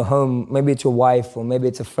someone in your home, maybe it's your wife or maybe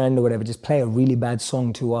it's a friend or whatever, just play a really bad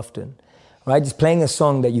song too often? Right? Just playing a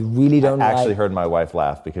song that you really don't like. I actually heard my wife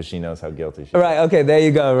laugh because she knows how guilty she is. Right, okay, there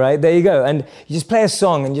you go, right? There you go. And you just play a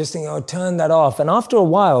song and you just think, oh, turn that off. And after a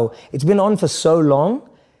while, it's been on for so long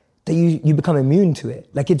that you become immune to it.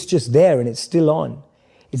 Like it's just there and it's still on.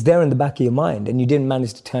 It's there in the back of your mind and you didn't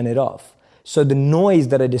manage to turn it off. So the noise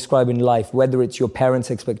that I describe in life, whether it's your parents'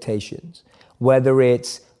 expectations, whether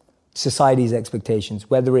it's society's expectations,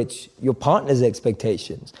 whether it's your partner's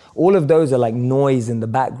expectations, all of those are like noise in the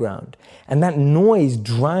background. And that noise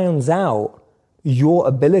drowns out your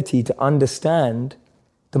ability to understand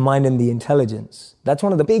the mind and the intelligence. That's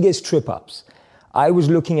one of the biggest trip-ups. I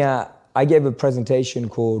gave a presentation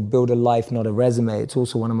called Build a Life, Not a Resume. It's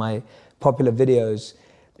also one of my popular videos.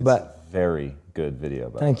 It's a very good video.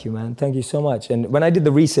 Thank you, man. Thank you so much. And when I did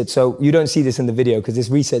the research, so you don't see this in the video because this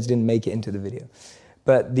research didn't make it into the video.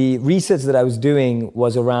 But the research that I was doing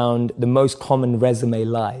was around the most common resume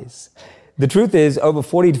lies. The truth is, over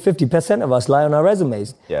 40 to 50% of us lie on our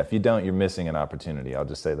resumes. Yeah, if you don't, you're missing an opportunity. I'll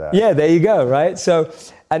just say that. Yeah, there you go, right? So,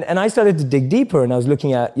 and I started to dig deeper and I was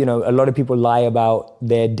looking at, a lot of people lie about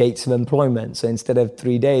their dates of employment. So instead of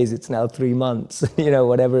 3 days, it's now 3 months,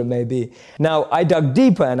 whatever it may be. Now, I dug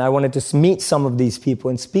deeper and I wanted to meet some of these people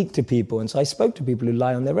and speak to people. And so I spoke to people who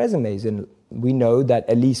lie on their resumes, and we know that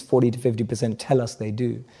at least 40 to 50% tell us they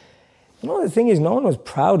do. The thing is, no one was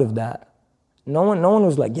proud of that. No one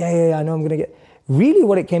was like, yeah, I know I'm going to get... Really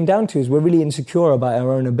what it came down to is we're really insecure about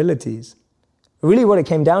our own abilities. Really what it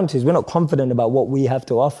came down to is we're not confident about what we have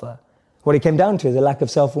to offer. What it came down to is a lack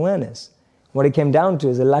of self-awareness. What it came down to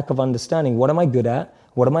is a lack of understanding. What am I good at?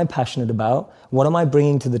 What am I passionate about? What am I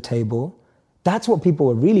bringing to the table? That's what people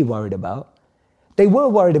were really worried about. They were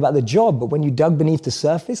worried about the job, but when you dug beneath the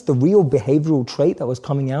surface, the real behavioral trait that was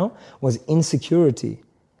coming out was insecurity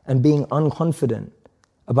and being unconfident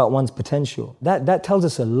about one's potential. That tells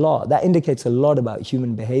us a lot. That indicates a lot about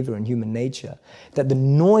human behavior and human nature. That the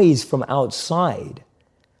noise from outside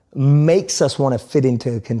makes us want to fit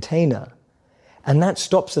into a container. And that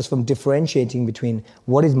stops us from differentiating between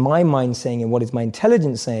what is my mind saying and what is my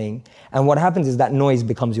intelligence saying. And what happens is that noise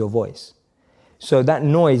becomes your voice. So that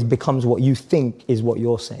noise becomes what you think is what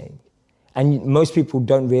you're saying. And most people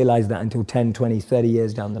don't realize that until 10, 20, 30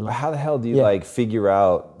 years down the line. How the hell do you like figure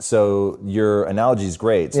out, so your analogy is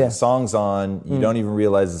great. So the song's on, you don't even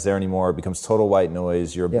realize it's there anymore. It becomes total white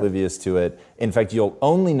noise. You're oblivious to it. In fact, you'll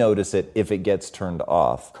only notice it if it gets turned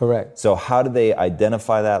off. Correct. So how do they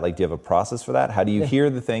identify that? Like, do you have a process for that? How do you hear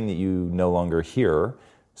the thing that you no longer hear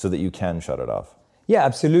so that you can shut it off? Yeah,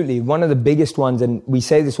 absolutely. One of the biggest ones, and we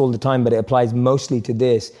say this all the time, but it applies mostly to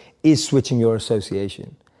this, is switching your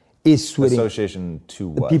association. Is switching association to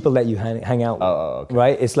what? The people that you hang out with, okay.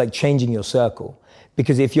 right? It's like changing your circle.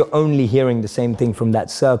 Because if you're only hearing the same thing from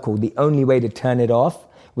that circle, the only way to turn it off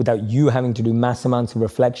without you having to do mass amounts of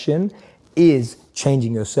reflection is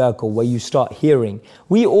changing your circle, where you start hearing.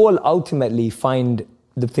 We all ultimately find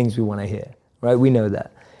the things we want to hear, right? We know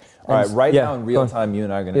that. All right, right now in real time, you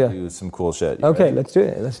and I are going to do some cool shit. You okay, ready? let's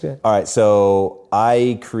do it. All right, so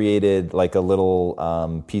I created like a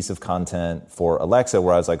little piece of content for Alexa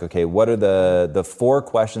where I was like, okay, what are the 4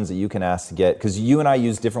 questions that you can ask to get, because you and I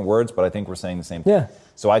use different words, but I think we're saying the same thing. Yeah.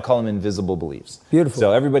 So I call them invisible beliefs. Beautiful.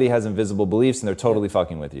 So everybody has invisible beliefs and they're totally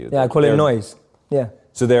fucking with you. Yeah, I call it noise. Yeah.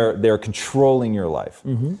 So they're controlling your life.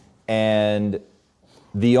 Mm-hmm. And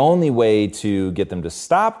the only way to get them to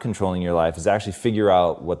stop controlling your life is actually figure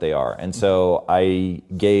out what they are. And so I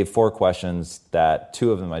gave 4 questions that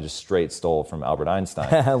 2 of them I just straight stole from Albert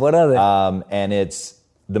Einstein. What are they? And it's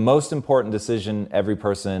the most important decision every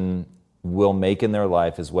person will make in their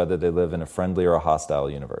life is whether they live in a friendly or a hostile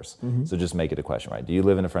universe. Mm-hmm. So just make it a question, right? Do you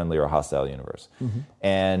live in a friendly or a hostile universe? Mm-hmm.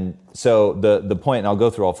 And so the point, and I'll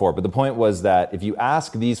go through all 4, but the point was that if you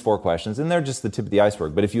ask these 4 questions, and they're just the tip of the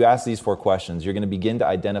iceberg, but if you ask these 4 questions, you're going to begin to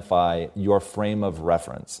identify your frame of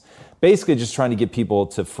reference. Basically just trying to get people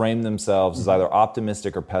to frame themselves as either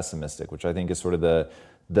optimistic or pessimistic, which I think is sort of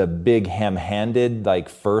the big ham-handed, like,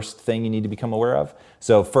 first thing you need to become aware of.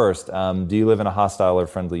 So first, do you live in a hostile or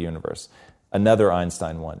friendly universe? Another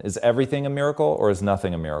Einstein one. Is everything a miracle or is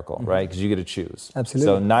nothing a miracle, right? Because you get to choose. Absolutely.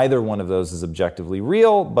 So neither one of those is objectively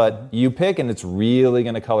real, but you pick and it's really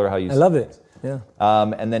going to color how you see I love it. Yeah.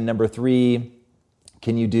 And then number 3,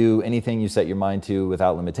 can you do anything you set your mind to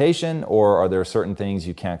without limitation, or are there certain things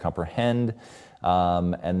you can't comprehend?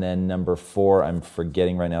 And then number 4, I'm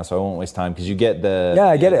forgetting right now, so I won't waste time, because you get the... Yeah,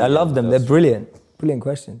 I get it. I love them. They're brilliant. Brilliant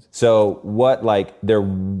questions. So what, like, they're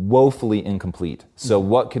woefully incomplete. So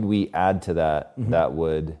what could we add to that that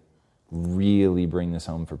would really bring this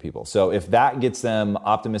home for people? So if that gets them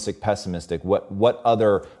optimistic, pessimistic, what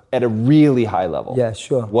other, at a really high level,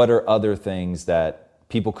 what are other things that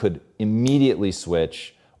people could immediately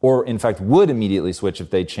switch, or in fact would immediately switch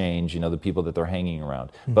if they change, the people that they're hanging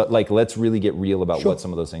around? But like, let's really get real about what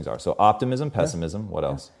some of those things are. So optimism, pessimism, what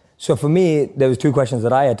else? So for me, there was 2 questions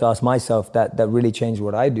that I had to ask myself that really changed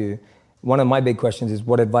what I do. One of my big questions is,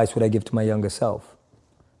 what advice would I give to my younger self?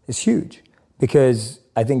 It's huge, because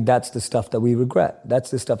I think that's the stuff that we regret.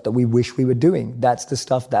 That's the stuff that we wish we were doing. That's the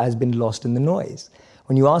stuff that has been lost in the noise.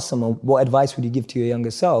 When you ask someone, what advice would you give to your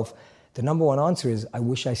younger self? The number 1 answer is, I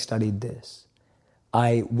wish I studied this.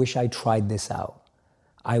 I wish I tried this out.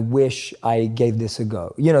 I wish I gave this a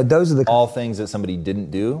go. Those are the... All things that somebody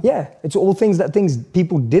didn't do? Yeah, it's all things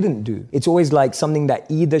people didn't do. It's always like something that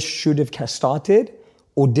either should have started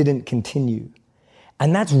or didn't continue.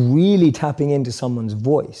 And that's really tapping into someone's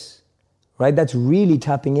voice, right? That's really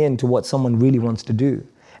tapping into what someone really wants to do.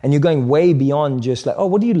 And you're going way beyond just like, oh,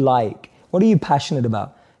 what do you like? What are you passionate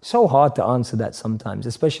about? So hard to answer that sometimes,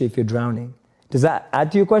 especially if you're drowning. Does that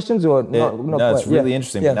add to your questions or not? No, it's really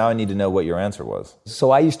interesting, but now I need to know what your answer was.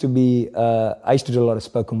 So I used to do a lot of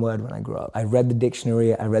spoken word when I grew up. I read the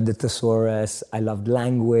dictionary, I read the thesaurus, I loved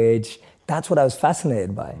language. That's what I was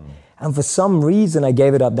fascinated by. And for some reason I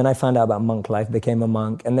gave it up. Then I found out about monk life, became a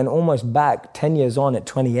monk. And then almost back 10 years on at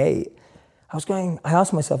 28, I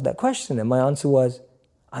asked myself that question, and my answer was,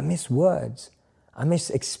 I miss words. I miss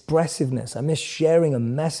expressiveness. I miss sharing a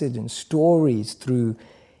message and stories through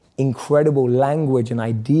incredible language and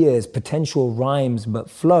ideas, potential rhymes,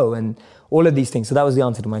 but flow and all of these things. So that was the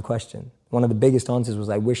answer to my question. One of the biggest answers was,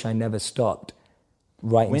 I wish I never stopped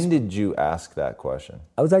writing. When did you ask that question?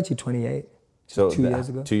 I was actually 28, so 2 years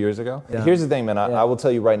ago. 2 years ago? Yeah. Here's the thing, man. I will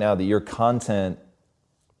tell you right now that your content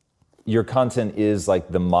is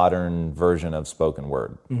like the modern version of spoken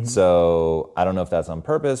word. Mm-hmm. So I don't know if that's on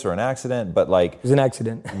purpose or an accident, but like... It was an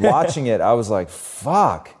accident. Watching it, I was like,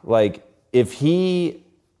 fuck. Like, if he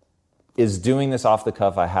is doing this off the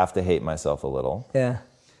cuff, I have to hate myself a little. Yeah.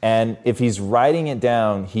 And if he's writing it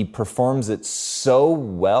down, he performs it so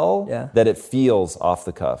well that it feels off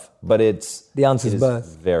the cuff. But the answer's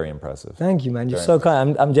birth. Very impressive. Thank you, man. You're so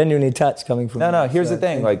kind. I'm genuinely touched coming from you. No, here's the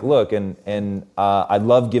thing. Like, look, and I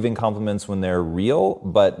love giving compliments when they're real,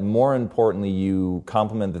 but more importantly, you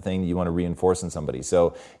compliment the thing that you want to reinforce in somebody.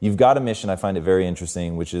 So you've got a mission, I find it very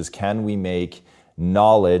interesting, which is, can we make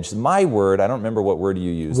knowledge, my word, I don't remember what word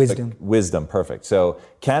you used. Wisdom. Wisdom, perfect. So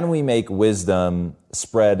can we make wisdom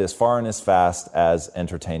spread as far and as fast as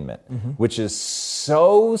entertainment, which is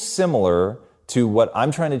so similar to what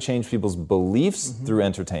I'm trying to change people's beliefs through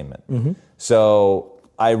entertainment. So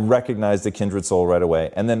I recognized the kindred soul right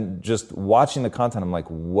away. And then just watching the content, I'm like,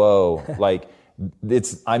 whoa, like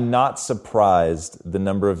I'm not surprised the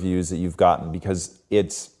number of views that you've gotten, because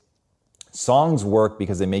songs work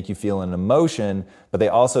because they make you feel an emotion, but they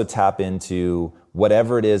also tap into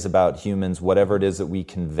whatever it is about humans, whatever it is that we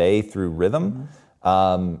convey through rhythm.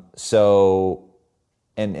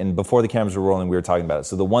 And before the cameras were rolling, we were talking about it.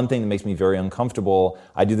 So the one thing that makes me very uncomfortable,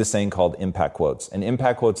 I do this thing called impact quotes. And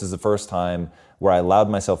impact quotes is the first time where I allowed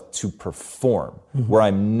myself to perform, where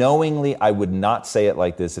I would not say it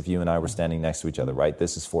like this if you and I were standing next to each other, right?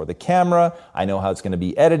 This is for the camera. I know how it's going to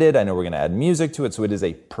be edited. I know we're going to add music to it. So it is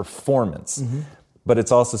a performance. But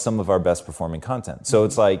it's also some of our best performing content. So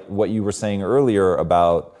it's like what you were saying earlier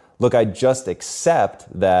about, look, I just accept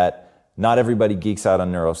that not everybody geeks out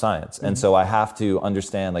on neuroscience. And so I have to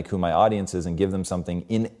understand like who my audience is and give them something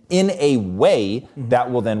in a way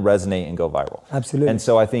that will then resonate and go viral. Absolutely. And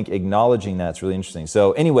so I think acknowledging that's really interesting.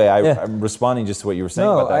 So anyway, I'm responding just to what you were saying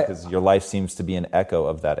about that, because your life seems to be an echo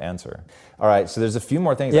of that answer. All right, so there's a few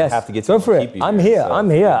more things I have to get to. Go for it. I'm here.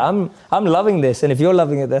 I'm loving this. And if you're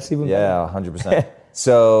loving it, that's even better. Yeah, 100%.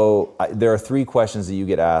 So there are 3 questions that you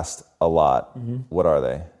get asked a lot. What are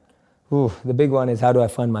they? Ooh, the big one is, how do I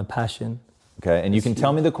find my passion? Okay, and you can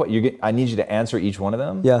tell me I need you to answer each one of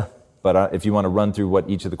them. Yeah. But if you want to run through what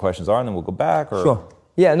each of the questions are, and then we'll go back. Or... Sure.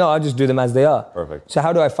 Yeah, no, I'll just do them as they are. Perfect. So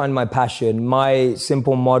how do I find my passion? My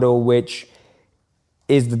simple model, which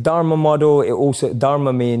is the Dharma model.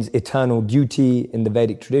 Dharma means eternal duty in the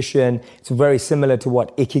Vedic tradition. It's very similar to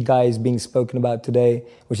what Ikigai is being spoken about today,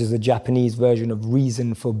 which is the Japanese version of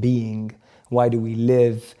reason for being. Why do we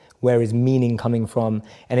live? Where is meaning coming from?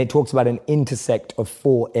 And it talks about an intersect of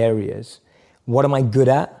 4 areas. What am I good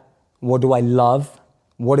at? What do I love?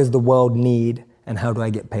 What does the world need? And how do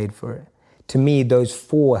I get paid for it? To me, those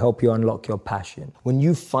 4 help you unlock your passion. When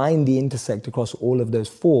you find the intersect across all of those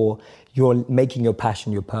 4, you're making your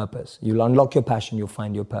passion your purpose. You'll unlock your passion, you'll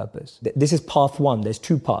find your purpose. This is path 1. There's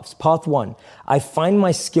 2 paths. Path 1, I find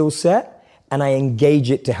my skill set and I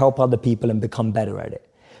engage it to help other people and become better at it.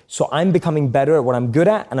 So I'm becoming better at what I'm good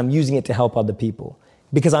at, and I'm using it to help other people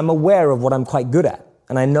because I'm aware of what I'm quite good at.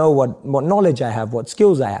 And I know what knowledge I have, what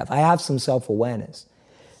skills I have. I have some self-awareness.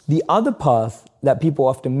 The other path that people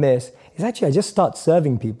often miss is actually I just start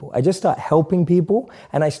serving people. I just start helping people,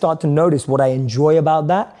 and I start to notice what I enjoy about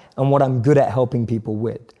that and what I'm good at helping people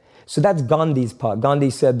with. So that's Gandhi's part. Gandhi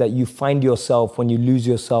said that you find yourself when you lose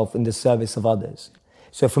yourself in the service of others.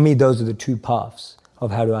 So for me, those are the 2 paths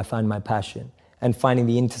of how do I find my passion, and finding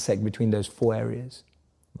the intersect between those 4 areas.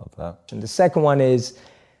 Love that. And the second one is,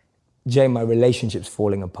 Jay, my relationship's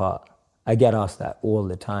falling apart. I get asked that all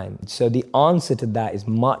the time. So the answer to that is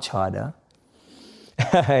much harder.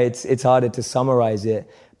 It's harder to summarize it,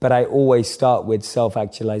 but I always start with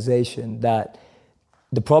self-actualization, that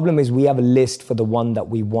the problem is we have a list for the one that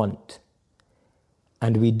we want,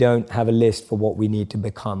 and we don't have a list for what we need to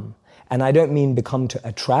become. And I don't mean become to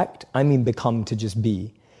attract, I mean become to just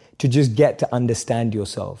be. To just get to understand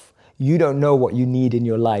yourself. You don't know what you need in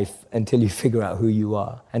your life until you figure out who you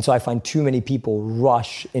are. And so I find too many people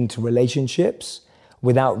rush into relationships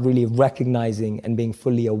without really recognizing and being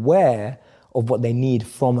fully aware of what they need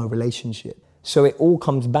from a relationship. So it all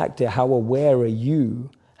comes back to, how aware are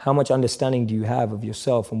you? How much understanding do you have of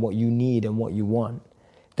yourself and what you need and what you want?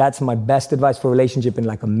 That's my best advice for a relationship in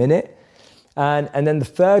like a minute. And then the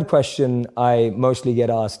third question I mostly get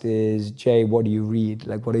asked is, Jay, what do you read?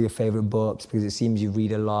 Like, what are your favorite books? Because it seems you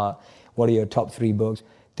read a lot. What are your top 3 books?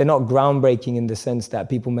 They're not groundbreaking in the sense that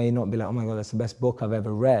people may not be like, oh my God, that's the best book I've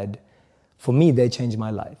ever read. For me, they changed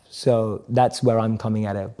my life. So that's where I'm coming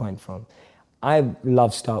at a point from. I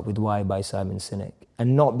love Start With Why by Simon Sinek.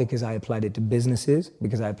 And not because I applied it to businesses,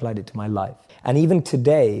 because I applied it to my life. And even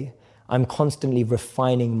today, I'm constantly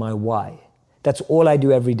refining my why. That's all I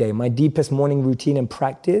do every day. My deepest morning routine and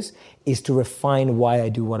practice is to refine why I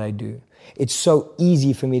do what I do. It's so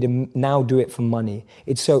easy for me to now do it for money.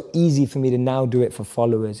 It's so easy for me to now do it for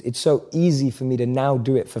followers. It's so easy for me to now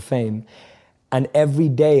do it for fame. And every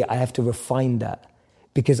day I have to refine that.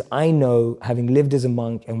 Because I know, having lived as a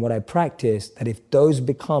monk and what I practice, that if those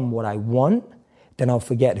become what I want, then I'll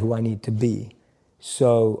forget who I need to be.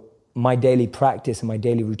 So my daily practice and my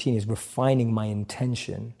daily routine is refining my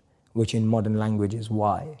intention, which in modern language is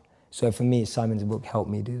why. So for me, Simon's book helped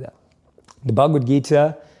me do that. The Bhagavad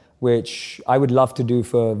Gita, which I would love to do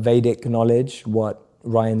for Vedic knowledge, what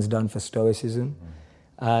Ryan's done for Stoicism.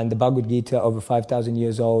 And the Bhagavad Gita, over 5,000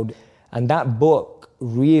 years old. And that book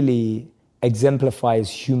really exemplifies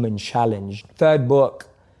human challenge. Third book,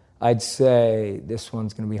 I'd say this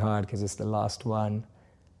one's going to be hard because it's the last one.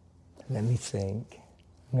 Let me think.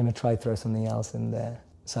 I'm going to try throw something else in there.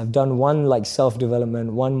 So I've done one like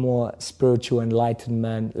self-development, one more spiritual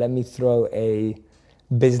enlightenment. Let me throw a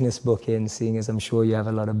business book in, seeing as I'm sure you have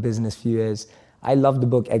a lot of business viewers. I love the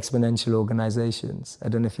book Exponential Organizations. I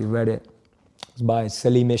don't know if you read it. It's by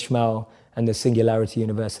Salim Ismail and the Singularity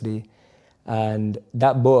University. And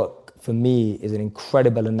that book, for me, is an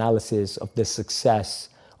incredible analysis of the success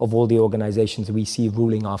of all the organizations we see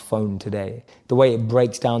ruling our phone today. The way it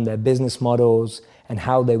breaks down their business models and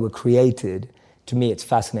how they were created, to me, it's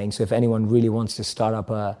fascinating. So if anyone really wants to start up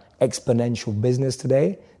an exponential business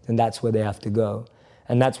today, then that's where they have to go.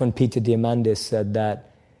 And that's when Peter Diamandis said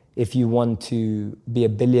that if you want to be a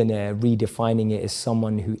billionaire, redefining it as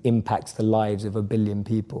someone who impacts the lives of 1 billion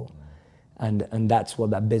people. And that's what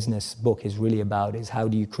that business book is really about, is how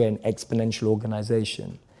do you create an exponential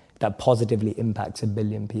organization that positively impacts 1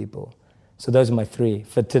 billion people. So those are my three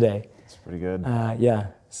for today. That's pretty good. Yeah.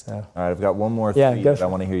 So. All right, I've got one more three that I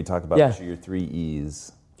want to hear you talk about, which are your 3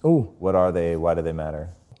 E's. Ooh. What are they? Why do they matter?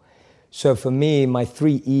 So for me, my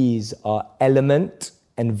 3 E's are element,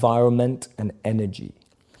 environment, and energy.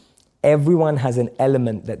 Everyone has an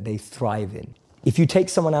element that they thrive in. If you take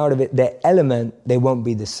someone out of it, their element, they won't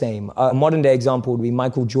be the same. A modern day example would be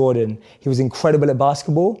Michael Jordan. He was incredible at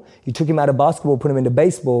basketball. You took him out of basketball, put him into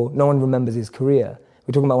baseball, no one remembers his career.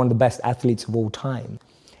 We're talking about one of the best athletes of all time.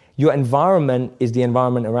 Your environment is the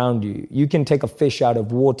environment around you. You can take a fish out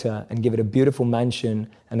of water and give it a beautiful mansion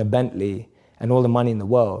and a Bentley and all the money in the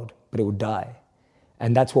world, but it will die.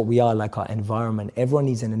 And that's what we are, like our environment. Everyone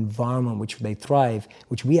needs an environment which they thrive,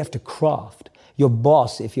 which we have to craft. Your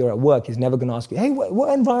boss, if you're at work, is never going to ask you, hey,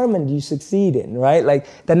 what environment do you succeed in, right? Like,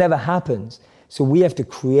 that never happens. So we have to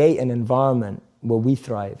create an environment where we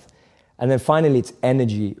thrive. And then finally, it's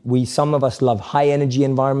energy. Some of us love high energy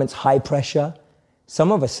environments, high pressure.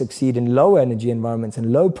 Some of us succeed in low energy environments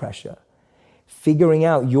and low pressure. Figuring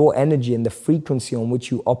out your energy and the frequency on which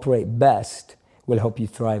you operate best will help you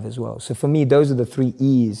thrive as well. So for me, those are the 3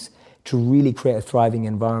 E's to really create a thriving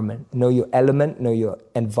environment. Know your element, know your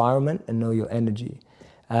environment, and know your energy.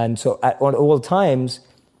 And so at all times,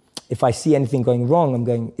 if I see anything going wrong, I'm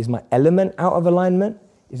going, is my element out of alignment?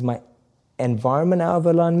 Is my environment out of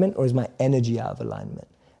alignment? Or is my energy out of alignment?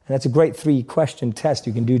 And that's a great 3-question test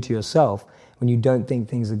you can do to yourself when you don't think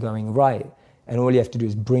things are going right. And all you have to do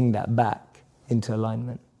is bring that back into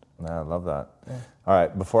alignment. I love that. Yeah. All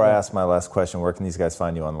right, before I ask my last question, where can these guys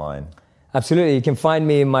find you online? Absolutely. You can find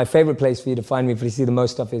me, my favorite place for you to find me, if you see the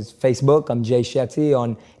most stuff, is Facebook. I'm Jay Shetty.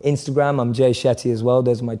 On Instagram, I'm Jay Shetty as well.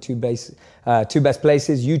 Those are my two best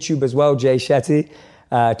places. YouTube as well, Jay Shetty.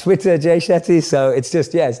 Twitter, Jay Shetty. So it's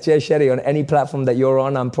just, it's Jay Shetty. On any platform that you're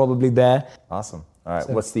on, I'm probably there. Awesome. All right,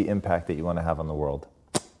 what's the impact that you want to have on the world?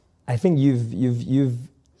 I think you've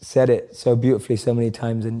said it so beautifully so many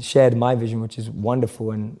times and shared my vision, which is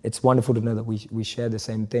wonderful. And it's wonderful to know that we share the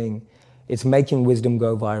same thing. It's making wisdom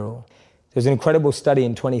go viral. There's an incredible study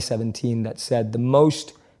in 2017 that said the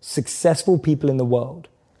most successful people in the world,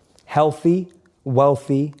 healthy,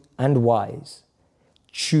 wealthy, and wise,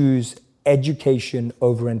 choose education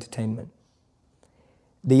over entertainment.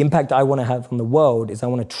 The impact I want to have on the world is I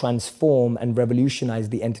want to transform and revolutionize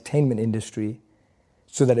the entertainment industry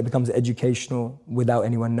so that it becomes educational without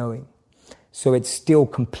anyone knowing. So it's still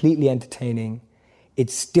completely entertaining.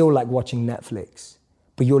 It's still like watching Netflix.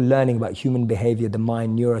 But you're learning about human behavior, the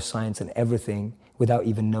mind, neuroscience, and everything without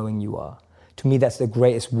even knowing you are. To me, that's the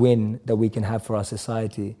greatest win that we can have for our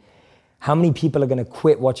society. How many people are going to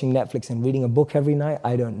quit watching Netflix and reading a book every night?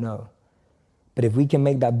 I don't know. But if we can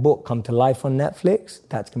make that book come to life on Netflix,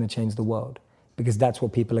 that's going to change the world, because that's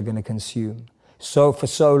what people are going to consume. So for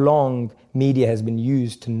so long, media has been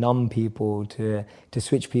used to numb people, to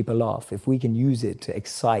switch people off. If we can use it to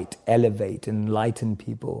excite, elevate, enlighten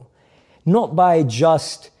people, not by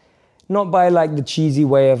like the cheesy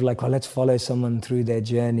way of like, oh, let's follow someone through their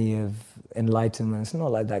journey of enlightenment. It's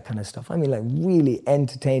not like that kind of stuff. I mean, like really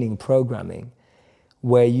entertaining programming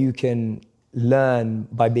where you can learn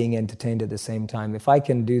by being entertained at the same time. If I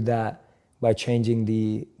can do that by changing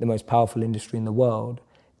the most powerful industry in the world,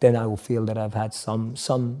 then I will feel that I've had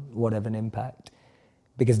somewhat of an impact.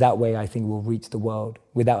 Because that way I think we'll reach the world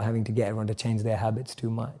without having to get everyone to change their habits too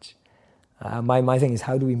much. My thing is,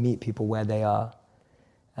 how do we meet people where they are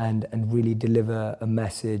and really deliver a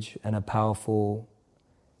message and a powerful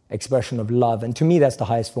expression of love? And to me, that's the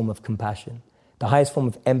highest form of compassion. The highest form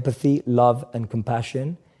of empathy, love, and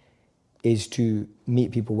compassion is to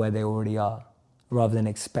meet people where they already are, rather than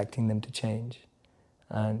expecting them to change.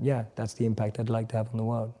 And yeah, that's the impact I'd like to have on the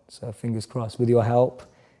world. So fingers crossed. With your help,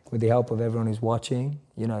 with the help of everyone who's watching,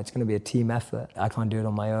 you know, it's going to be a team effort. I can't do it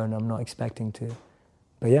on my own. I'm not expecting to.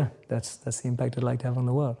 But yeah, that's the impact I'd like to have on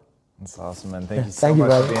the world. That's awesome, man. Thank you so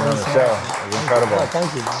much for being on the show. It was incredible. Oh,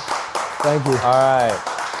 thank you, man. Thank you. All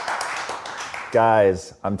right.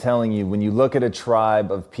 Guys, I'm telling you, when you look at a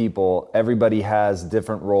tribe of people, everybody has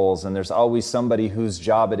different roles, and there's always somebody whose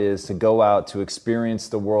job it is to go out, to experience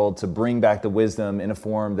the world, to bring back the wisdom in a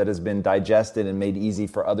form that has been digested and made easy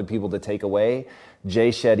for other people to take away. Jay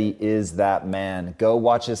Shetty is that man. Go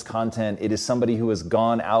watch his content. It is somebody who has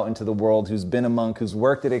gone out into the world, who's been a monk, who's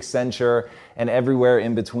worked at Accenture and everywhere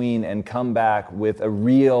in between, and come back with a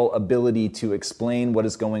real ability to explain what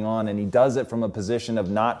is going on. And he does it from a position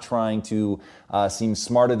of not trying to seem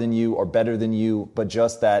smarter than you or better than you, but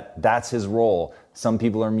just that's his role. Some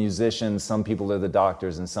people are musicians, some people are the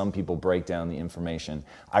doctors, and some people break down the information.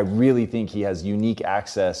 I really think he has unique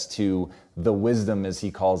access to the wisdom, as he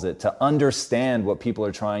calls it, to understand what people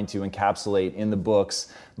are trying to encapsulate in the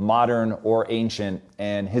books, modern or ancient,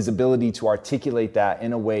 and his ability to articulate that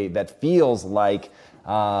in a way that feels like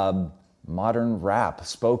modern rap,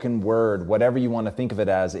 spoken word, whatever you want to think of it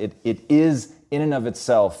as. It is in and of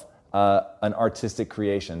itself an artistic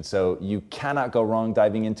creation. So you cannot go wrong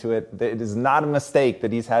diving into it. It is not a mistake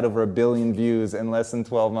that he's had over 1 billion views in less than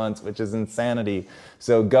 12 months, which is insanity.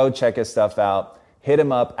 So go check his stuff out. Hit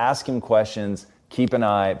him up, ask him questions, keep an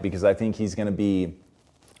eye, because I think he's going to be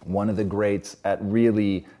one of the greats at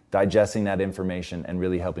really digesting that information and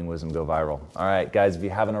really helping wisdom go viral. All right, guys, if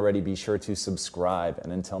you haven't already, be sure to subscribe.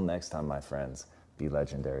 And until next time, my friends, be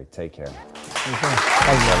legendary. Take care. Thank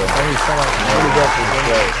you so much.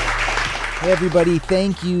 Hey everybody,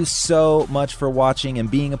 thank you so much for watching and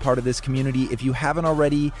being a part of this community. If you haven't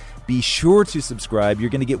already, be sure to subscribe. You're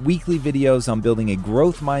going to get weekly videos on building a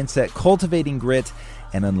growth mindset, cultivating grit,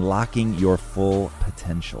 and unlocking your full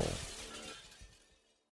potential.